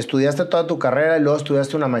sea, estudiaste toda tu carrera y luego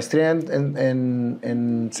estudiaste una maestría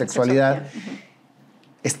en sexualidad.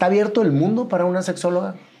 ¿Está abierto el mundo para una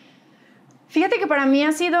sexóloga? Fíjate que para mí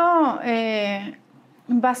ha sido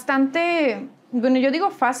bastante, bueno, yo digo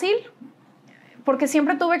fácil, porque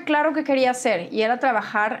siempre tuve claro qué quería hacer y era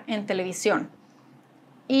trabajar en televisión.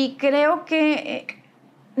 Y creo que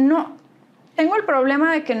no, tengo el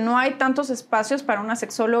problema de que no hay tantos espacios para una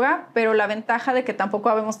sexóloga, pero la ventaja de que tampoco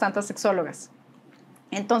habemos tantas sexólogas.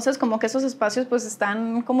 Entonces, como que esos espacios pues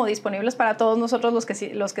están como disponibles para todos nosotros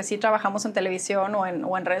los que sí trabajamos en televisión o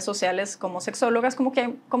en redes sociales como sexólogas, como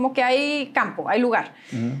que hay campo, hay lugar.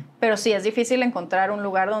 Pero sí, es difícil encontrar un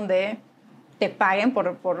lugar donde te paguen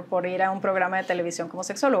por ir a un programa de televisión como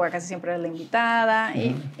sexóloga. Casi siempre eres la invitada.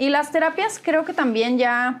 Y las terapias creo que también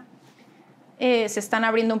ya se están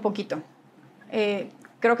abriendo un poquito.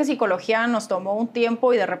 Creo que psicología nos tomó un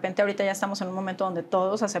tiempo y de repente ahorita ya estamos en un momento donde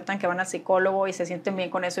todos aceptan que van al psicólogo y se sienten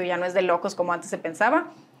bien con eso y ya no es de locos como antes se pensaba.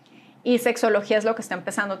 Y sexología es lo que está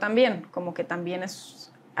empezando también, como que también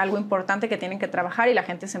es algo importante que tienen que trabajar y la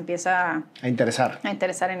gente se empieza a interesar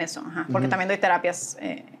en eso, porque también doy terapias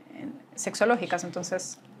sexológicas,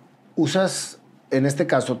 entonces... Usas, en este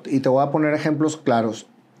caso, y te voy a poner ejemplos claros,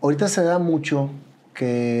 ahorita se da mucho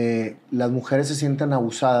que las mujeres se sientan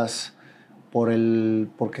abusadas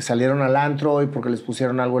porque salieron al antro y porque les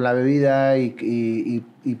pusieron algo en la bebida y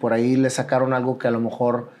por ahí les sacaron algo que a lo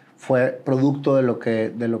mejor fue producto de lo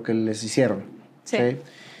que les hicieron. Sí.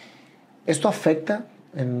 ¿Esto afecta?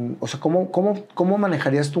 O sea, ¿cómo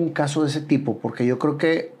manejarías tú un caso de ese tipo? Porque yo creo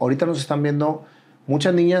que ahorita nos están viendo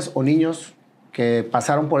muchas niñas o niños que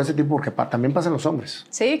pasaron por ese tipo, porque también pasan los hombres.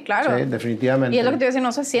 Sí, claro. Sí, definitivamente. Y es lo que te iba a decir,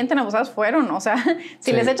 no se sienten abusados, fueron. O sea,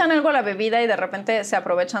 si les echan algo a la bebida y de repente se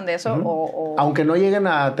aprovechan de eso Aunque no lleguen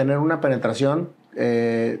a tener una penetración,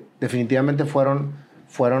 definitivamente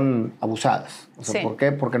fueron abusadas. O sea, ¿por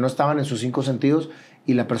qué? Porque no estaban en sus 5 sentidos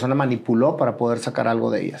y la persona manipuló para poder sacar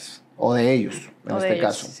algo de ellas, o de ellos, en este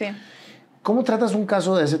caso. Sí. ¿Cómo tratas un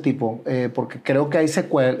caso de ese tipo? Porque creo que hay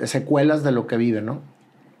secuelas de lo que viven, ¿no?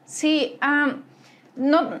 Sí,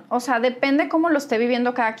 no, o sea, depende cómo lo esté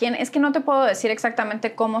viviendo cada quien. Es que no te puedo decir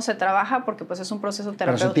exactamente cómo se trabaja porque pues es un proceso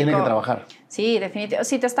terapéutico. Pero se tiene que trabajar. Sí, definitivamente.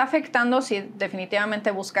 Si te está afectando, sí,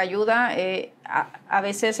 definitivamente busca ayuda. A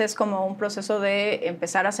veces es como un proceso de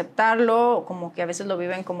empezar a aceptarlo, como que a veces lo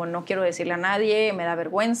viven como no quiero decirle a nadie, me da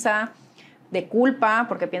vergüenza, de culpa,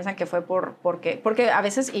 porque piensan que fue porque a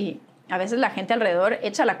veces la gente alrededor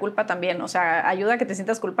echa la culpa también. O sea, ayuda a que te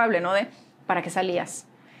sientas culpable, ¿no? ¿Para qué salías?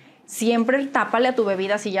 Siempre tápale a tu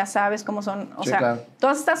bebida si ya sabes cómo son. O sea, claro.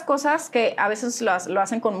 Todas estas cosas que a veces lo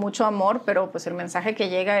hacen con mucho amor, pero pues el mensaje que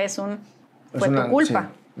llega es fue tu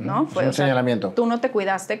culpa, sí. ¿no? Fue un señalamiento. Tú no te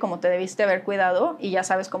cuidaste como te debiste haber cuidado y ya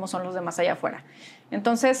sabes cómo son los demás allá afuera.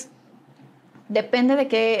 Entonces, depende de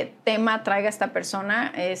qué tema traiga esta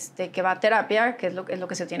persona que va a terapia, que es lo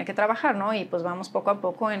que se tiene que trabajar, ¿no? Y pues vamos poco a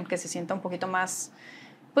poco en que se sienta un poquito más,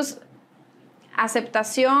 pues,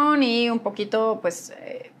 aceptación y un poquito, pues...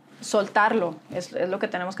 soltarlo, es lo que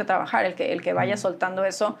tenemos que trabajar, el que vaya soltando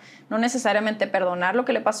eso, no necesariamente perdonar lo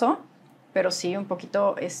que le pasó, pero sí un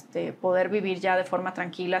poquito poder vivir ya de forma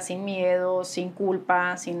tranquila, sin miedo, sin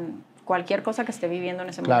culpa, sin cualquier cosa que esté viviendo en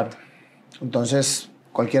ese momento. Claro. Entonces,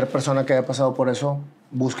 cualquier persona que haya pasado por eso,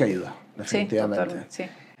 busque ayuda, definitivamente. Sí, totalmente, sí.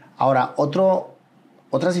 Ahora,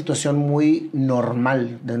 otra situación muy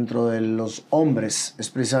normal dentro de los hombres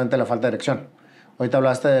es precisamente la falta de erección. Ahorita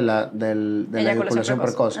hablaste de la eyaculación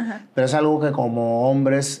precoz, pero es algo que como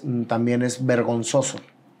hombres también es vergonzoso,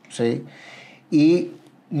 ¿sí? Y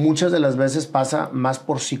muchas de las veces pasa más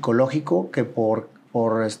por psicológico que por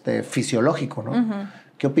fisiológico, ¿no?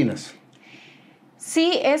 ¿Qué opinas?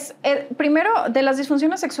 Sí, primero de las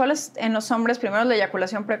disfunciones sexuales en los hombres, primero es la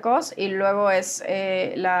eyaculación precoz y luego es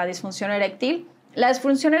la disfunción eréctil. La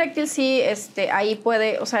disfunción eréctil sí, ahí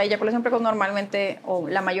puede, o sea, eyaculación precoz normalmente, o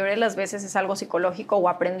la mayoría de las veces es algo psicológico o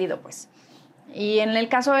aprendido, pues. Y en el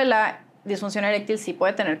caso de la disfunción eréctil sí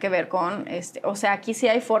puede tener que ver con, o sea, aquí sí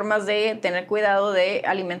hay formas de tener cuidado de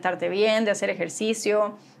alimentarte bien, de hacer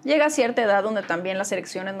ejercicio. Llega a cierta edad donde también las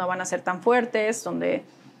erecciones no van a ser tan fuertes, donde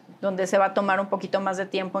se va a tomar un poquito más de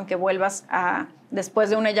tiempo en que vuelvas después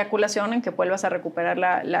de una eyaculación, en que vuelvas a recuperar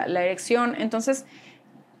la erección. Entonces,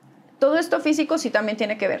 todo esto físico sí también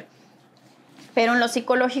tiene que ver. Pero en lo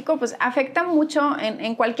psicológico, pues afecta mucho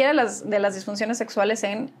en cualquiera de las disfunciones sexuales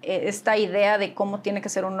en esta idea de cómo tiene que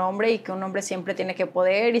ser un hombre y que un hombre siempre tiene que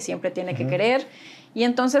poder y siempre tiene que querer. Y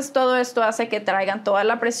entonces todo esto hace que traigan toda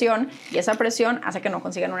la presión y esa presión hace que no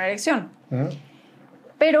consigan una erección.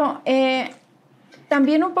 Pero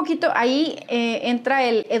también un poquito ahí entra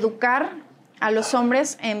el educar a los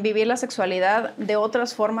hombres en vivir la sexualidad de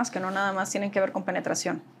otras formas que no nada más tienen que ver con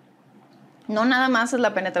penetración. No nada más es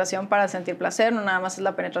la penetración para sentir placer, no nada más es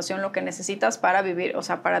la penetración lo que necesitas para vivir, o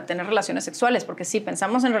sea, para tener relaciones sexuales, porque sí,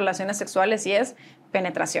 pensamos en relaciones sexuales y es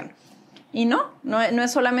penetración. Y no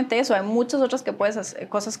es solamente eso, hay muchas otras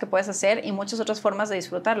cosas que puedes hacer y muchas otras formas de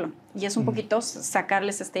disfrutarlo. Y es un poquito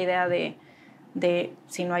sacarles esta idea de de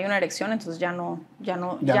si no hay una erección, entonces ya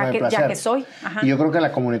que soy. Ajá. Y yo creo que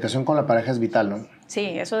la comunicación con la pareja es vital, ¿no?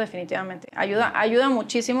 Sí, eso definitivamente. Ayuda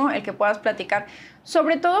muchísimo el que puedas platicar.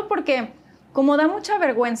 Sobre todo porque como da mucha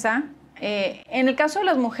vergüenza, en el caso de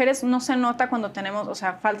las mujeres no se nota cuando tenemos, o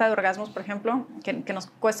sea, falta de orgasmos, por ejemplo, que nos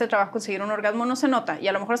cueste trabajo conseguir un orgasmo, no se nota. Y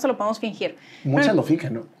a lo mejor hasta lo podemos fingir. Muchas lo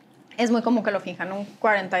fingen, ¿no? Es muy común que lo finjan. Un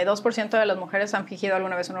 42% de las mujeres han fingido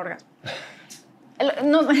alguna vez un orgasmo.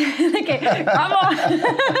 No, de que, vamos,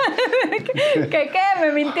 que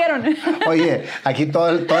me mintieron. Oye, aquí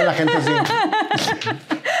toda la gente sí.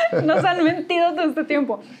 Nos han mentido todo este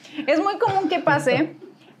tiempo. Es muy común que pase,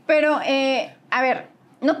 pero, a ver,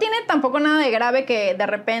 no tiene tampoco nada de grave que de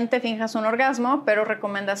repente finjas un orgasmo, pero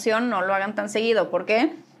recomendación, no lo hagan tan seguido. ¿Por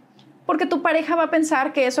qué? Porque tu pareja va a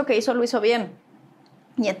pensar que eso que hizo lo hizo bien.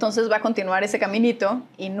 Y entonces va a continuar ese caminito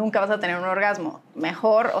y nunca vas a tener un orgasmo.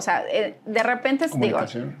 Mejor, o sea, de repente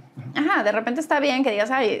de repente está bien que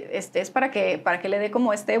digas, ay, es para que le dé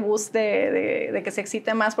como este boost de que se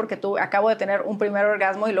excite más porque tú acabo de tener un primer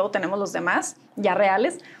orgasmo y luego tenemos los demás ya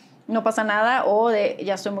reales. No pasa nada, o de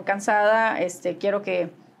ya estoy muy cansada, quiero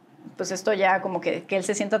que pues esto ya como que él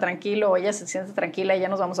se sienta tranquilo o ella se sienta tranquila y ya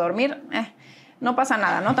nos vamos a dormir. No pasa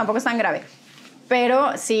nada, ¿no? Tampoco es tan grave.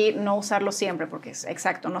 Pero sí, no usarlo siempre, porque es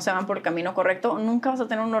exacto, no se van por el camino correcto. Nunca vas a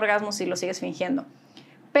tener un orgasmo si lo sigues fingiendo.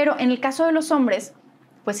 Pero en el caso de los hombres,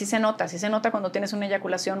 pues sí se nota cuando tienes una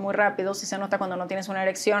eyaculación muy rápido, sí se nota cuando no tienes una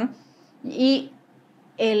erección. Y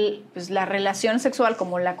pues la relación sexual,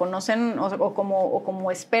 como la conocen o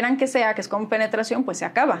como esperan que sea, que es con penetración, pues se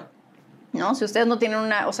acaba, ¿no? Si ustedes no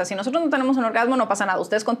tienen si nosotros no tenemos un orgasmo, no pasa nada.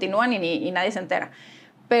 Ustedes continúan y nadie se entera.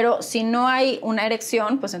 Pero si no hay una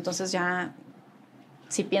erección, pues entonces ya...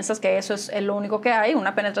 Si piensas que eso es lo único que hay,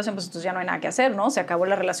 una penetración, pues entonces ya no hay nada que hacer, ¿no? Se acabó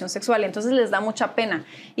la relación sexual y entonces les da mucha pena.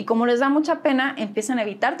 Y como les da mucha pena, empiezan a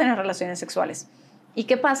evitar tener relaciones sexuales. ¿Y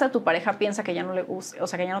qué pasa? Tu pareja piensa que ya no le gusta, o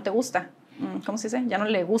sea, que ya no te gusta. ¿Cómo se dice? Ya no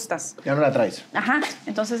le gustas. Ya no la traes. Ajá.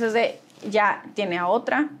 Entonces ya tiene a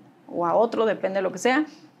otra o a otro, depende de lo que sea.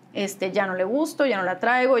 Ya no le gusto, ya no la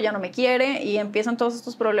traigo, ya no me quiere, y empiezan todos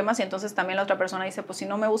estos problemas. Y entonces también la otra persona dice, pues si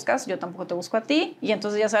no me buscas, yo tampoco te busco a ti, y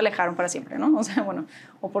entonces ya se alejaron para siempre, ¿no? O sea, bueno,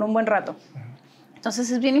 o por un buen rato.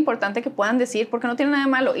 Entonces es bien importante que puedan decir, porque no tiene nada de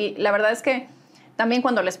malo. Y la verdad es que también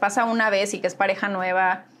cuando les pasa una vez y que es pareja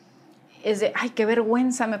nueva, es de, ay, qué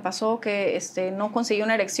vergüenza me pasó que no conseguí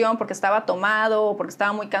una erección porque estaba tomado o porque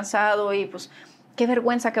estaba muy cansado, y pues qué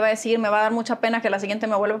vergüenza, ¿qué va a decir? Me va a dar mucha pena que la siguiente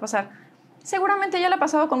me vuelva a pasar. Seguramente ya le ha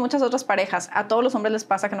pasado con muchas otras parejas. A todos los hombres les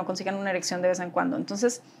pasa que no consigan una erección de vez en cuando.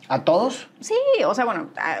 Entonces, ¿a todos? Sí, o sea, bueno,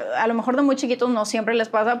 a lo mejor de muy chiquitos no siempre les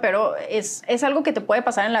pasa, pero es algo que te puede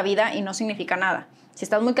pasar en la vida y no significa nada. Si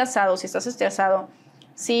estás muy cansado, si estás estresado,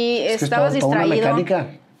 si estabas distraído... Es una mecánica.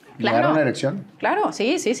 ¿Llegar a una erección? Claro,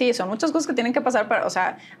 sí. Son muchas cosas que tienen que pasar o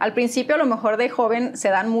sea, al principio a lo mejor de joven se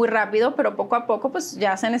dan muy rápido, pero poco a poco pues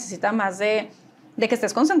ya se necesita más de que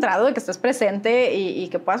estés concentrado, de que estés presente y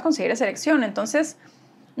que puedas conseguir esa erección. Entonces,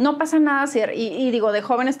 no pasa nada. Y digo, de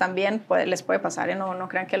jóvenes también les puede pasar, ¿eh? No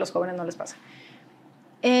crean que a los jóvenes no les pasa.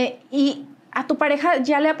 Y a tu pareja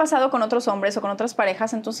ya le ha pasado con otros hombres o con otras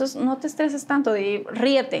parejas, entonces no te estreses tanto,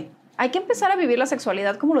 ríete. Hay que empezar a vivir la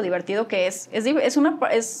sexualidad como lo divertido que es.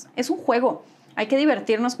 Es un juego. Hay que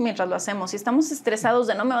divertirnos mientras lo hacemos. Si estamos estresados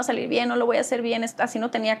de no me va a salir bien, no lo voy a hacer bien, así no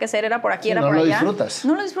tenía que ser, era por aquí, era por allá. No lo disfrutas.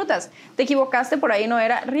 No lo disfrutas. Te equivocaste, por ahí no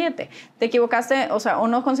era, ríete. Te equivocaste, o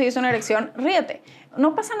no conseguiste una erección, ríete.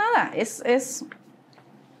 No pasa nada. Es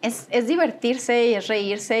divertirse y es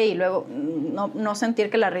reírse, y luego no sentir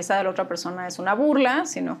que la risa de la otra persona es una burla,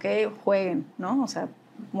 sino que jueguen, ¿no? O sea,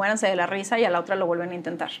 muéranse de la risa y a la otra lo vuelven a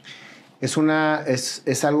intentar. Es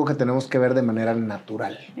algo que tenemos que ver de manera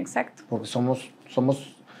natural. Exacto. Porque somos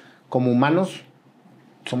como humanos,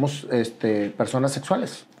 somos personas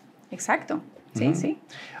sexuales. Exacto, sí, sí.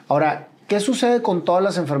 Ahora, ¿qué sucede con todas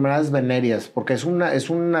las enfermedades venéreas? Porque es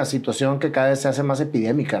una situación que cada vez se hace más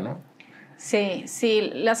epidémica, ¿no? Sí.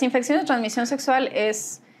 Las infecciones de transmisión sexual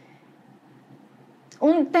es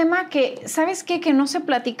un tema que, ¿sabes qué? Que no se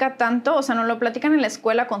platica tanto, o sea, no lo platican en la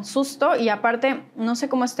escuela con susto, y aparte, no sé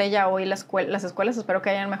cómo esté ya hoy las escuelas, espero que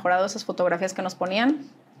hayan mejorado esas fotografías que nos ponían,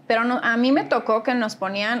 pero a mí me tocó que nos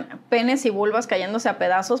ponían penes y vulvas cayéndose a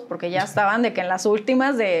pedazos porque ya estaban de que en las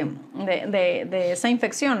últimas de esa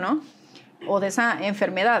infección, ¿no? O de esa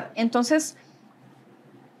enfermedad. Entonces,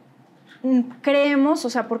 creemos, o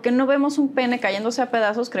sea, porque no vemos un pene cayéndose a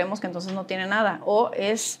pedazos, creemos que entonces no tiene nada, o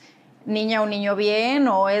es niña o niño bien,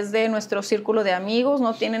 o es de nuestro círculo de amigos,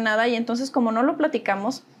 no tiene nada. Y entonces, como no lo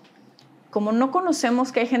platicamos, como no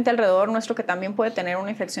conocemos que hay gente alrededor nuestro que también puede tener una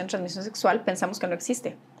infección de transmisión sexual, pensamos que no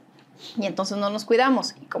existe. Y entonces no nos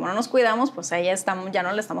cuidamos. Y como no nos cuidamos, pues ahí estamos, ya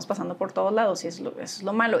no le estamos pasando por todos lados y eso es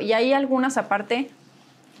lo malo. Y hay algunas aparte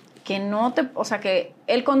que no te... O sea, que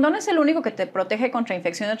el condón es el único que te protege contra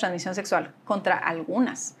infección de transmisión sexual, contra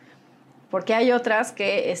algunas. Porque hay otras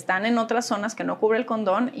que están en otras zonas que no cubre el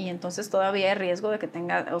condón y entonces todavía hay riesgo de que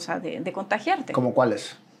tenga, o sea, de contagiarte. ¿Cómo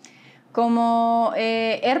cuáles? Como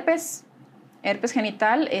herpes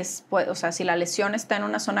genital, o sea, si la lesión está en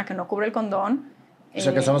una zona que no cubre el condón. O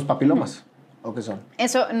sea, ¿qué son los papilomas? ¿O qué son?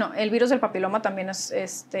 Eso, no, el virus del papiloma también,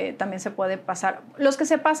 también se puede pasar. Los que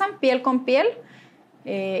se pasan piel con piel,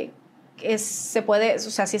 se puede, o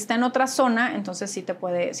sea, si está en otra zona, entonces se te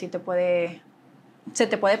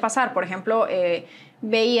puede pasar. Por ejemplo,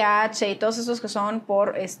 VIH y todos esos que son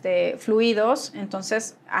por fluidos,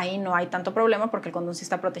 entonces ahí no hay tanto problema porque el condón sí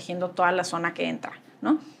está protegiendo toda la zona que entra,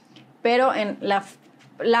 ¿no? Pero en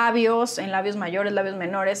labios mayores, labios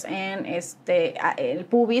menores, en el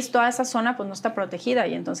pubis, toda esa zona pues no está protegida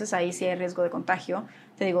y entonces ahí sí hay riesgo de contagio,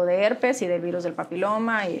 te digo, de herpes y del virus del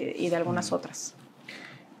papiloma y de algunas otras.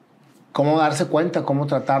 ¿Cómo darse cuenta? ¿Cómo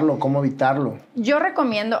tratarlo? ¿Cómo evitarlo? Yo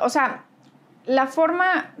recomiendo, o sea, la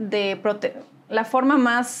forma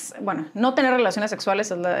más, bueno, no tener relaciones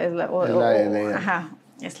sexuales es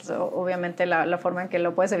obviamente la forma en que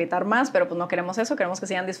lo puedes evitar más, pero pues no queremos eso, queremos que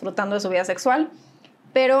sigan disfrutando de su vida sexual.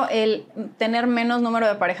 Pero el tener menos número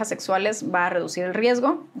de parejas sexuales va a reducir el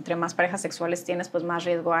riesgo. Entre más parejas sexuales tienes, pues más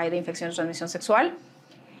riesgo hay de infección de transmisión sexual.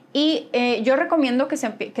 Y yo recomiendo que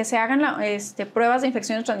se hagan pruebas de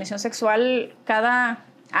infección de transmisión sexual cada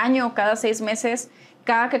año, cada 6 meses,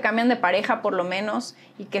 cada que cambian de pareja por lo menos,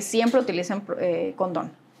 y que siempre utilicen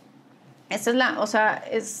condón. Esta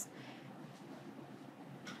es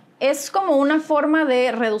es como una forma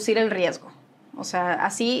de reducir el riesgo. O sea,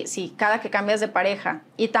 así, si cada que cambias de pareja,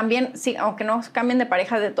 y también, si, aunque no cambien de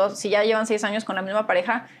pareja de todos, si ya llevan 6 años con la misma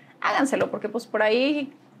pareja, háganselo, porque pues por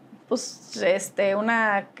ahí, pues,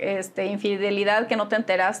 una infidelidad que no te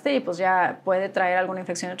enteraste y pues ya puede traer alguna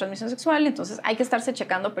infección de transmisión sexual, entonces hay que estarse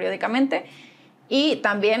checando periódicamente. Y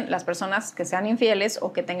también las personas que sean infieles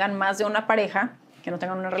o que tengan más de una pareja, que no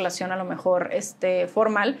tengan una relación a lo mejor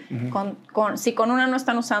formal, si con una no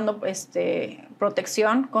están usando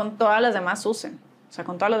protección, con todas las demás usen. O sea,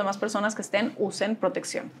 con todas las demás personas que estén, usen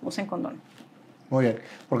protección, usen condón. Muy bien,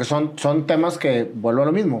 porque son temas que, vuelvo a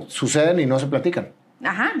lo mismo, suceden y no se platican.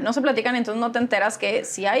 Ajá, no se platican, entonces no te enteras que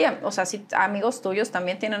si hay, o sea, si amigos tuyos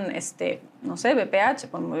también tienen, no sé, VPH,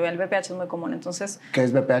 el VPH es muy común, entonces... ¿Qué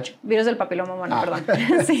es VPH? Virus del papiloma humano, perdón.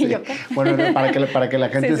 Sí, ¿yo qué? Bueno, para que la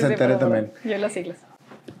gente se entere también. Yo las siglas.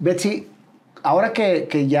 Betsy, ahora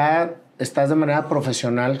que ya estás de manera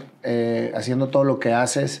profesional haciendo todo lo que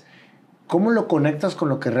haces, ¿cómo lo conectas con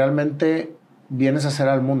lo que realmente vienes a hacer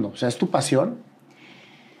al mundo? O sea, ¿es tu pasión?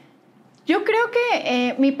 Yo creo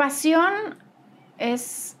que mi pasión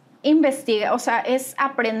es investigar, o sea, es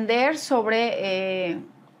aprender sobre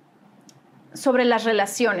las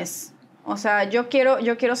relaciones. O sea, yo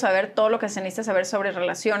quiero saber todo lo que se necesita saber sobre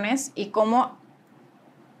relaciones y cómo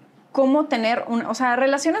tener, o sea,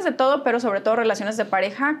 relaciones de todo, pero sobre todo relaciones de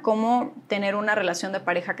pareja, cómo tener una relación de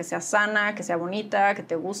pareja que sea sana, que sea bonita, que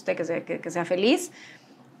te guste, que sea feliz.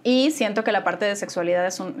 Y siento que la parte de sexualidad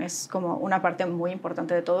es como una parte muy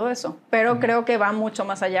importante de todo eso. Pero creo que va mucho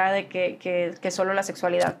más allá de que solo la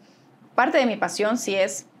sexualidad. Parte de mi pasión sí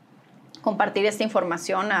es compartir esta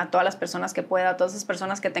información a todas las personas que pueda, a todas esas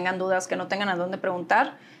personas que tengan dudas, que no tengan a dónde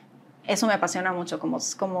preguntar. Eso me apasiona mucho,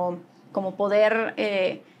 como poder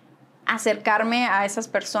acercarme a esas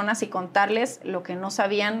personas y contarles lo que no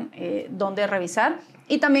sabían dónde revisar.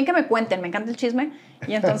 Y también que me cuenten, me encanta el chisme.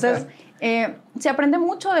 Y entonces se aprende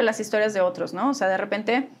mucho de las historias de otros, ¿no? O sea, de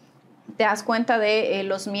repente te das cuenta de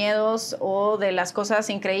los miedos o de las cosas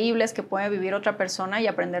increíbles que puede vivir otra persona y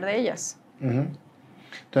aprender de ellas.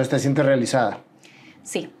 Entonces, ¿te sientes realizada?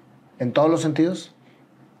 Sí. ¿En todos los sentidos?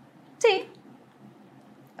 Sí.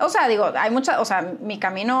 O sea, digo, mi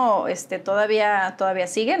camino todavía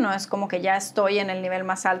sigue, no es como que ya estoy en el nivel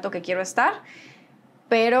más alto que quiero estar,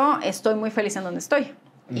 pero estoy muy feliz en donde estoy.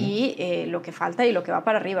 Y lo que falta y lo que va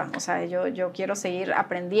para arriba. O sea, yo quiero seguir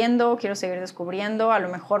aprendiendo, quiero seguir descubriendo. A lo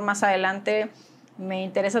mejor más adelante me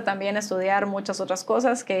interesa también estudiar muchas otras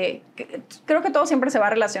cosas que creo que todo siempre se va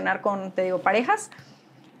a relacionar con, te digo, parejas.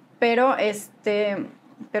 Pero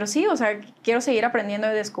sí, o sea, quiero seguir aprendiendo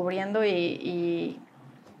y descubriendo y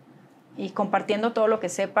compartiendo todo lo que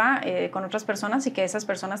sepa con otras personas y que esas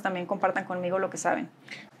personas también compartan conmigo lo que saben.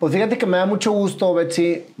 Pues fíjate que me da mucho gusto,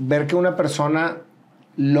 Betsy, ver que una persona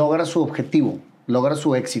logra su objetivo, logra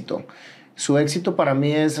su éxito. Su éxito para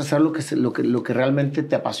mí es hacer lo que realmente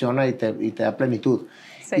te apasiona y te da plenitud.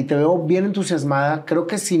 Sí. Y te veo bien entusiasmada. Creo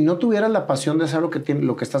que si no tuvieras la pasión de hacer lo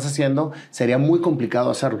que estás haciendo, sería muy complicado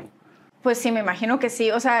hacerlo. Pues sí, me imagino que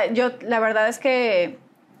sí. O sea, yo la verdad es que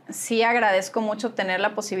sí agradezco mucho tener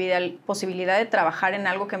la posibilidad de trabajar en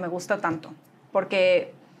algo que me gusta tanto.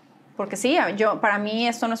 Porque sí, para mí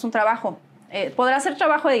esto no es un trabajo. Podrá ser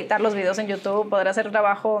trabajo editar los videos en YouTube, podrá ser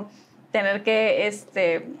trabajo tener que,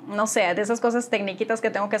 no sé, de esas cosas tecniquitas que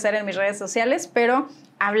tengo que hacer en mis redes sociales, pero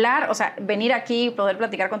hablar, o sea, venir aquí, poder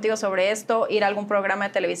platicar contigo sobre esto, ir a algún programa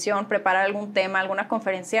de televisión, preparar algún tema, alguna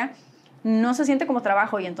conferencia, no se siente como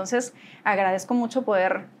trabajo y entonces agradezco mucho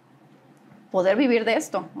poder vivir de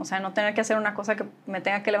esto, o sea, no tener que hacer una cosa que me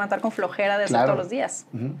tenga que levantar con flojera de hacer todos los días.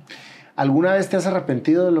 ¿Alguna vez te has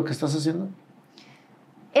arrepentido de lo que estás haciendo?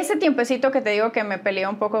 Ese tiempecito que te digo que me peleé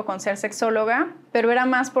un poco con ser sexóloga, pero era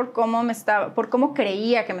más por cómo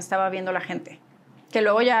creía que me estaba viendo la gente. Que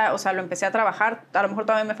luego ya, o sea, lo empecé a trabajar. A lo mejor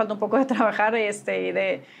todavía me falta un poco de trabajar y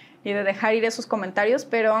de dejar ir esos comentarios,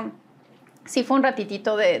 pero sí fue un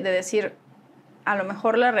ratitito de decir, a lo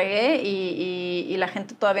mejor la regué y la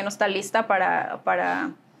gente todavía no está lista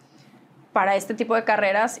para este tipo de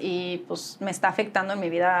carreras y pues me está afectando en mi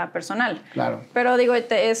vida personal. Claro. Pero digo,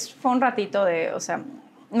 fue un ratito o sea,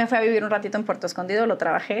 me fui a vivir un ratito en Puerto Escondido, lo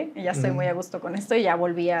trabajé y ya estoy muy a gusto con esto y ya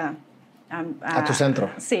volví a tu centro.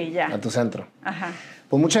 Sí, ya. A tu centro. Ajá.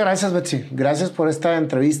 Pues muchas gracias, Betsy. Gracias por esta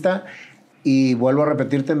entrevista y vuelvo a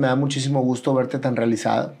repetirte, me da muchísimo gusto verte tan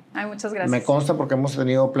realizada. Ay, muchas gracias. Me consta porque hemos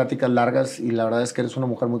tenido pláticas largas y la verdad es que eres una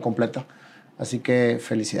mujer muy completa. Así que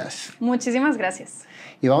felicidades. Muchísimas gracias.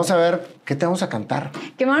 Y vamos a ver qué te vamos a cantar.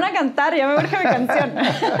 ¿Qué me van a cantar? Ya me urge mi canción.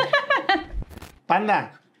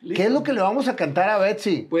 Panda, ¿listo? ¿Qué es lo que le vamos a cantar a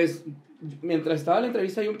Betsy? Pues mientras estaba en la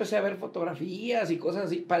entrevista yo empecé a ver fotografías y cosas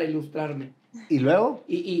así para ilustrarme. ¿Y luego?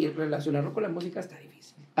 Y relacionarlo con la música está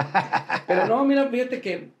difícil. Pero no, mira, fíjate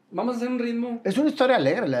que vamos a hacer un ritmo. Es una historia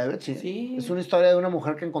alegre la de Betsy. Sí. Es una historia de una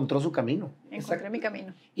mujer que encontró su camino. Encontré mi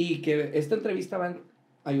camino. Y que esta entrevista va a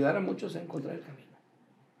ayudar a muchos a encontrar el camino.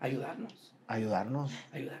 Ayudarnos. Ayudarnos.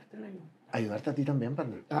 Ayudarte, Nayo. Ayudarte a ti también,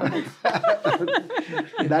 Panda. Vamos.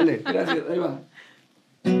 Dale. Gracias, ahí va.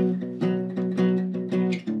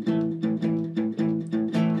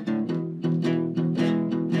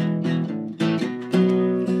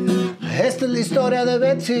 Esta es la historia de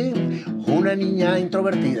Betsy, una niña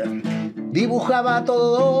introvertida. Dibujaba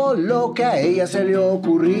todo lo que a ella se le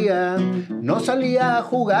ocurría. No salía a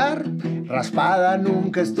jugar, raspada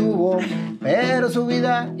nunca estuvo, pero su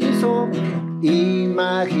vida hizo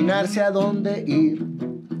imaginarse a dónde ir.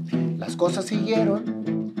 Las cosas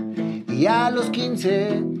siguieron y a los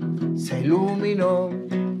 15 se iluminó.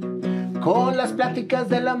 Con las pláticas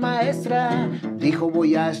de la maestra dijo: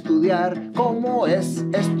 voy a estudiar cómo es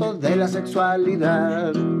esto de la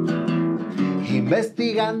sexualidad.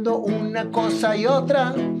 Investigando una cosa y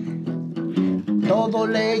otra, todo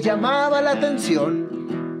le llamaba la atención.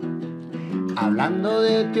 Hablando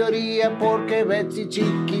de teoría, porque Betsy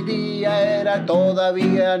chiquitilla era,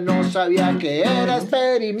 todavía no sabía qué era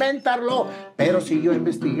experimentarlo, pero siguió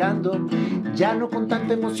investigando, ya no con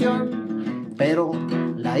tanta emoción, pero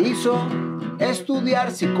la hizo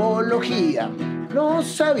estudiar psicología. No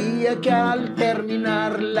sabía que al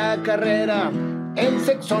terminar la carrera en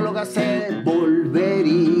sexóloga se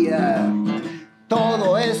volvería.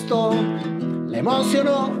 Todo esto le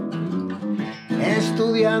emocionó,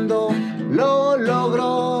 estudiando lo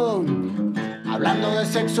logró. Hablando de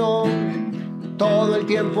sexo todo el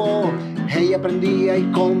tiempo, ella aprendía y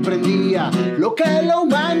comprendía lo que la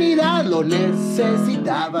humanidad lo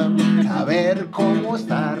necesitaba. Saber cómo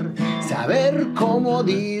estar, saber cómo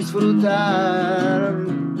disfrutar.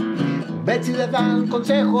 Betsy le dan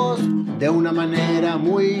consejos de una manera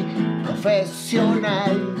muy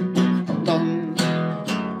profesional.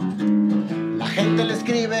 La gente le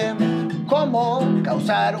escribe cómo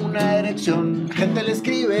causar una erección. La gente le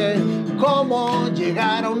escribe cómo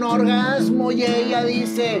llegar a un orgasmo y ella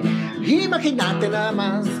dice: imagínate nada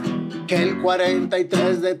más que el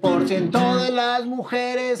 43% de las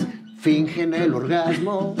mujeres fingen el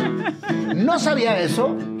orgasmo. ¿No sabía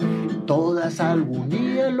eso? Todas algún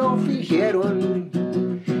día lo fingieron.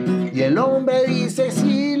 Y el hombre dice: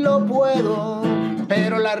 sí lo puedo.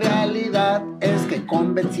 Pero la realidad es que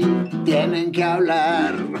con Betsy tienen que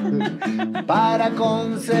hablar. Para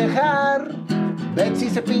aconsejar, Betsy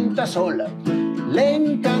se pinta sola. Le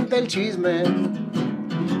encanta el chisme,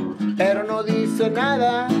 pero no dice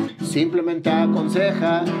nada, simplemente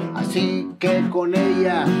aconseja. Así que con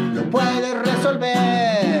ella lo puedes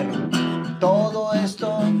resolver. Todo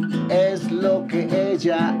esto es lo que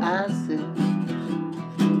ella hace,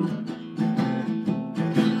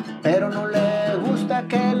 pero no le gusta para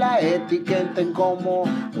que la etiqueten como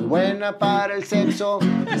muy buena para el sexo.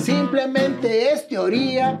 Simplemente es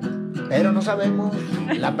teoría, pero no sabemos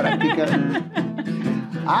la práctica.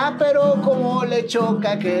 Ah, pero como le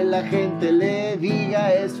choca que la gente le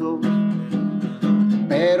diga eso.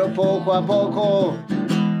 Pero poco a poco,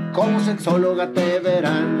 como sexóloga te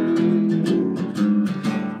verán.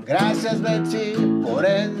 Gracias, Betsy, por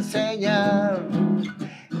enseñar.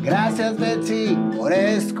 Gracias, Betsy, por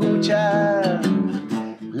escuchar.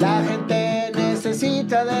 La gente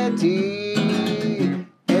necesita de ti.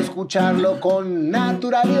 Escucharlo con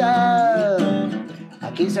naturalidad.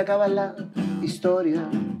 Aquí se acaba la historia,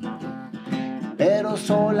 pero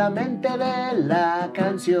solamente de la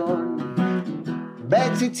canción.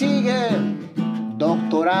 Betsy sigue,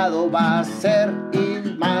 doctorado va a hacer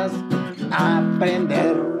y más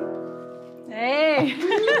aprender. ¡Ey!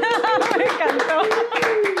 Me encantó.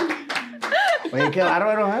 Oye, qué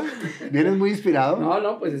bárbaro, ¿eh? Vienes muy inspirado.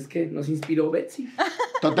 No, pues es que nos inspiró Betsy.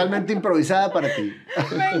 Totalmente improvisada para ti.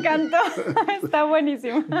 Me encantó. Está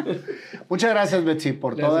buenísimo. Muchas gracias, Betsy,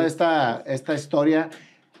 por toda esta historia,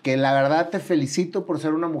 que la verdad te felicito por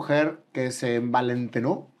ser una mujer que se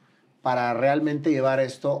envalentonó para realmente llevar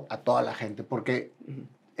esto a toda la gente, porque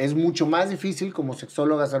es mucho más difícil como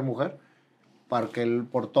sexóloga ser mujer,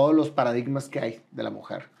 por todos los paradigmas que hay de la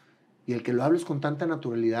mujer. Y el que lo hables con tanta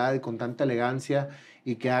naturalidad y con tanta elegancia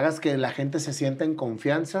y que hagas que la gente se sienta en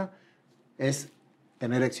confianza es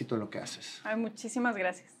tener éxito en lo que haces. Ay, muchísimas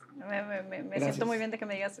gracias. Me siento muy bien de que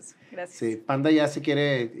me digas eso. Gracias. Sí, Panda ya se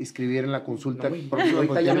quiere inscribir en la consulta. No, próxima,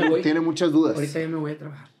 ahorita ya me voy. Tiene muchas dudas. Ahorita ya me voy a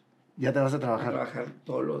trabajar. Ya te vas a A trabajar. trabajar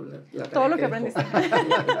todo lo que aprendiste.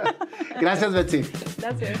 Gracias, Betsy.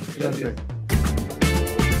 Gracias. Gracias.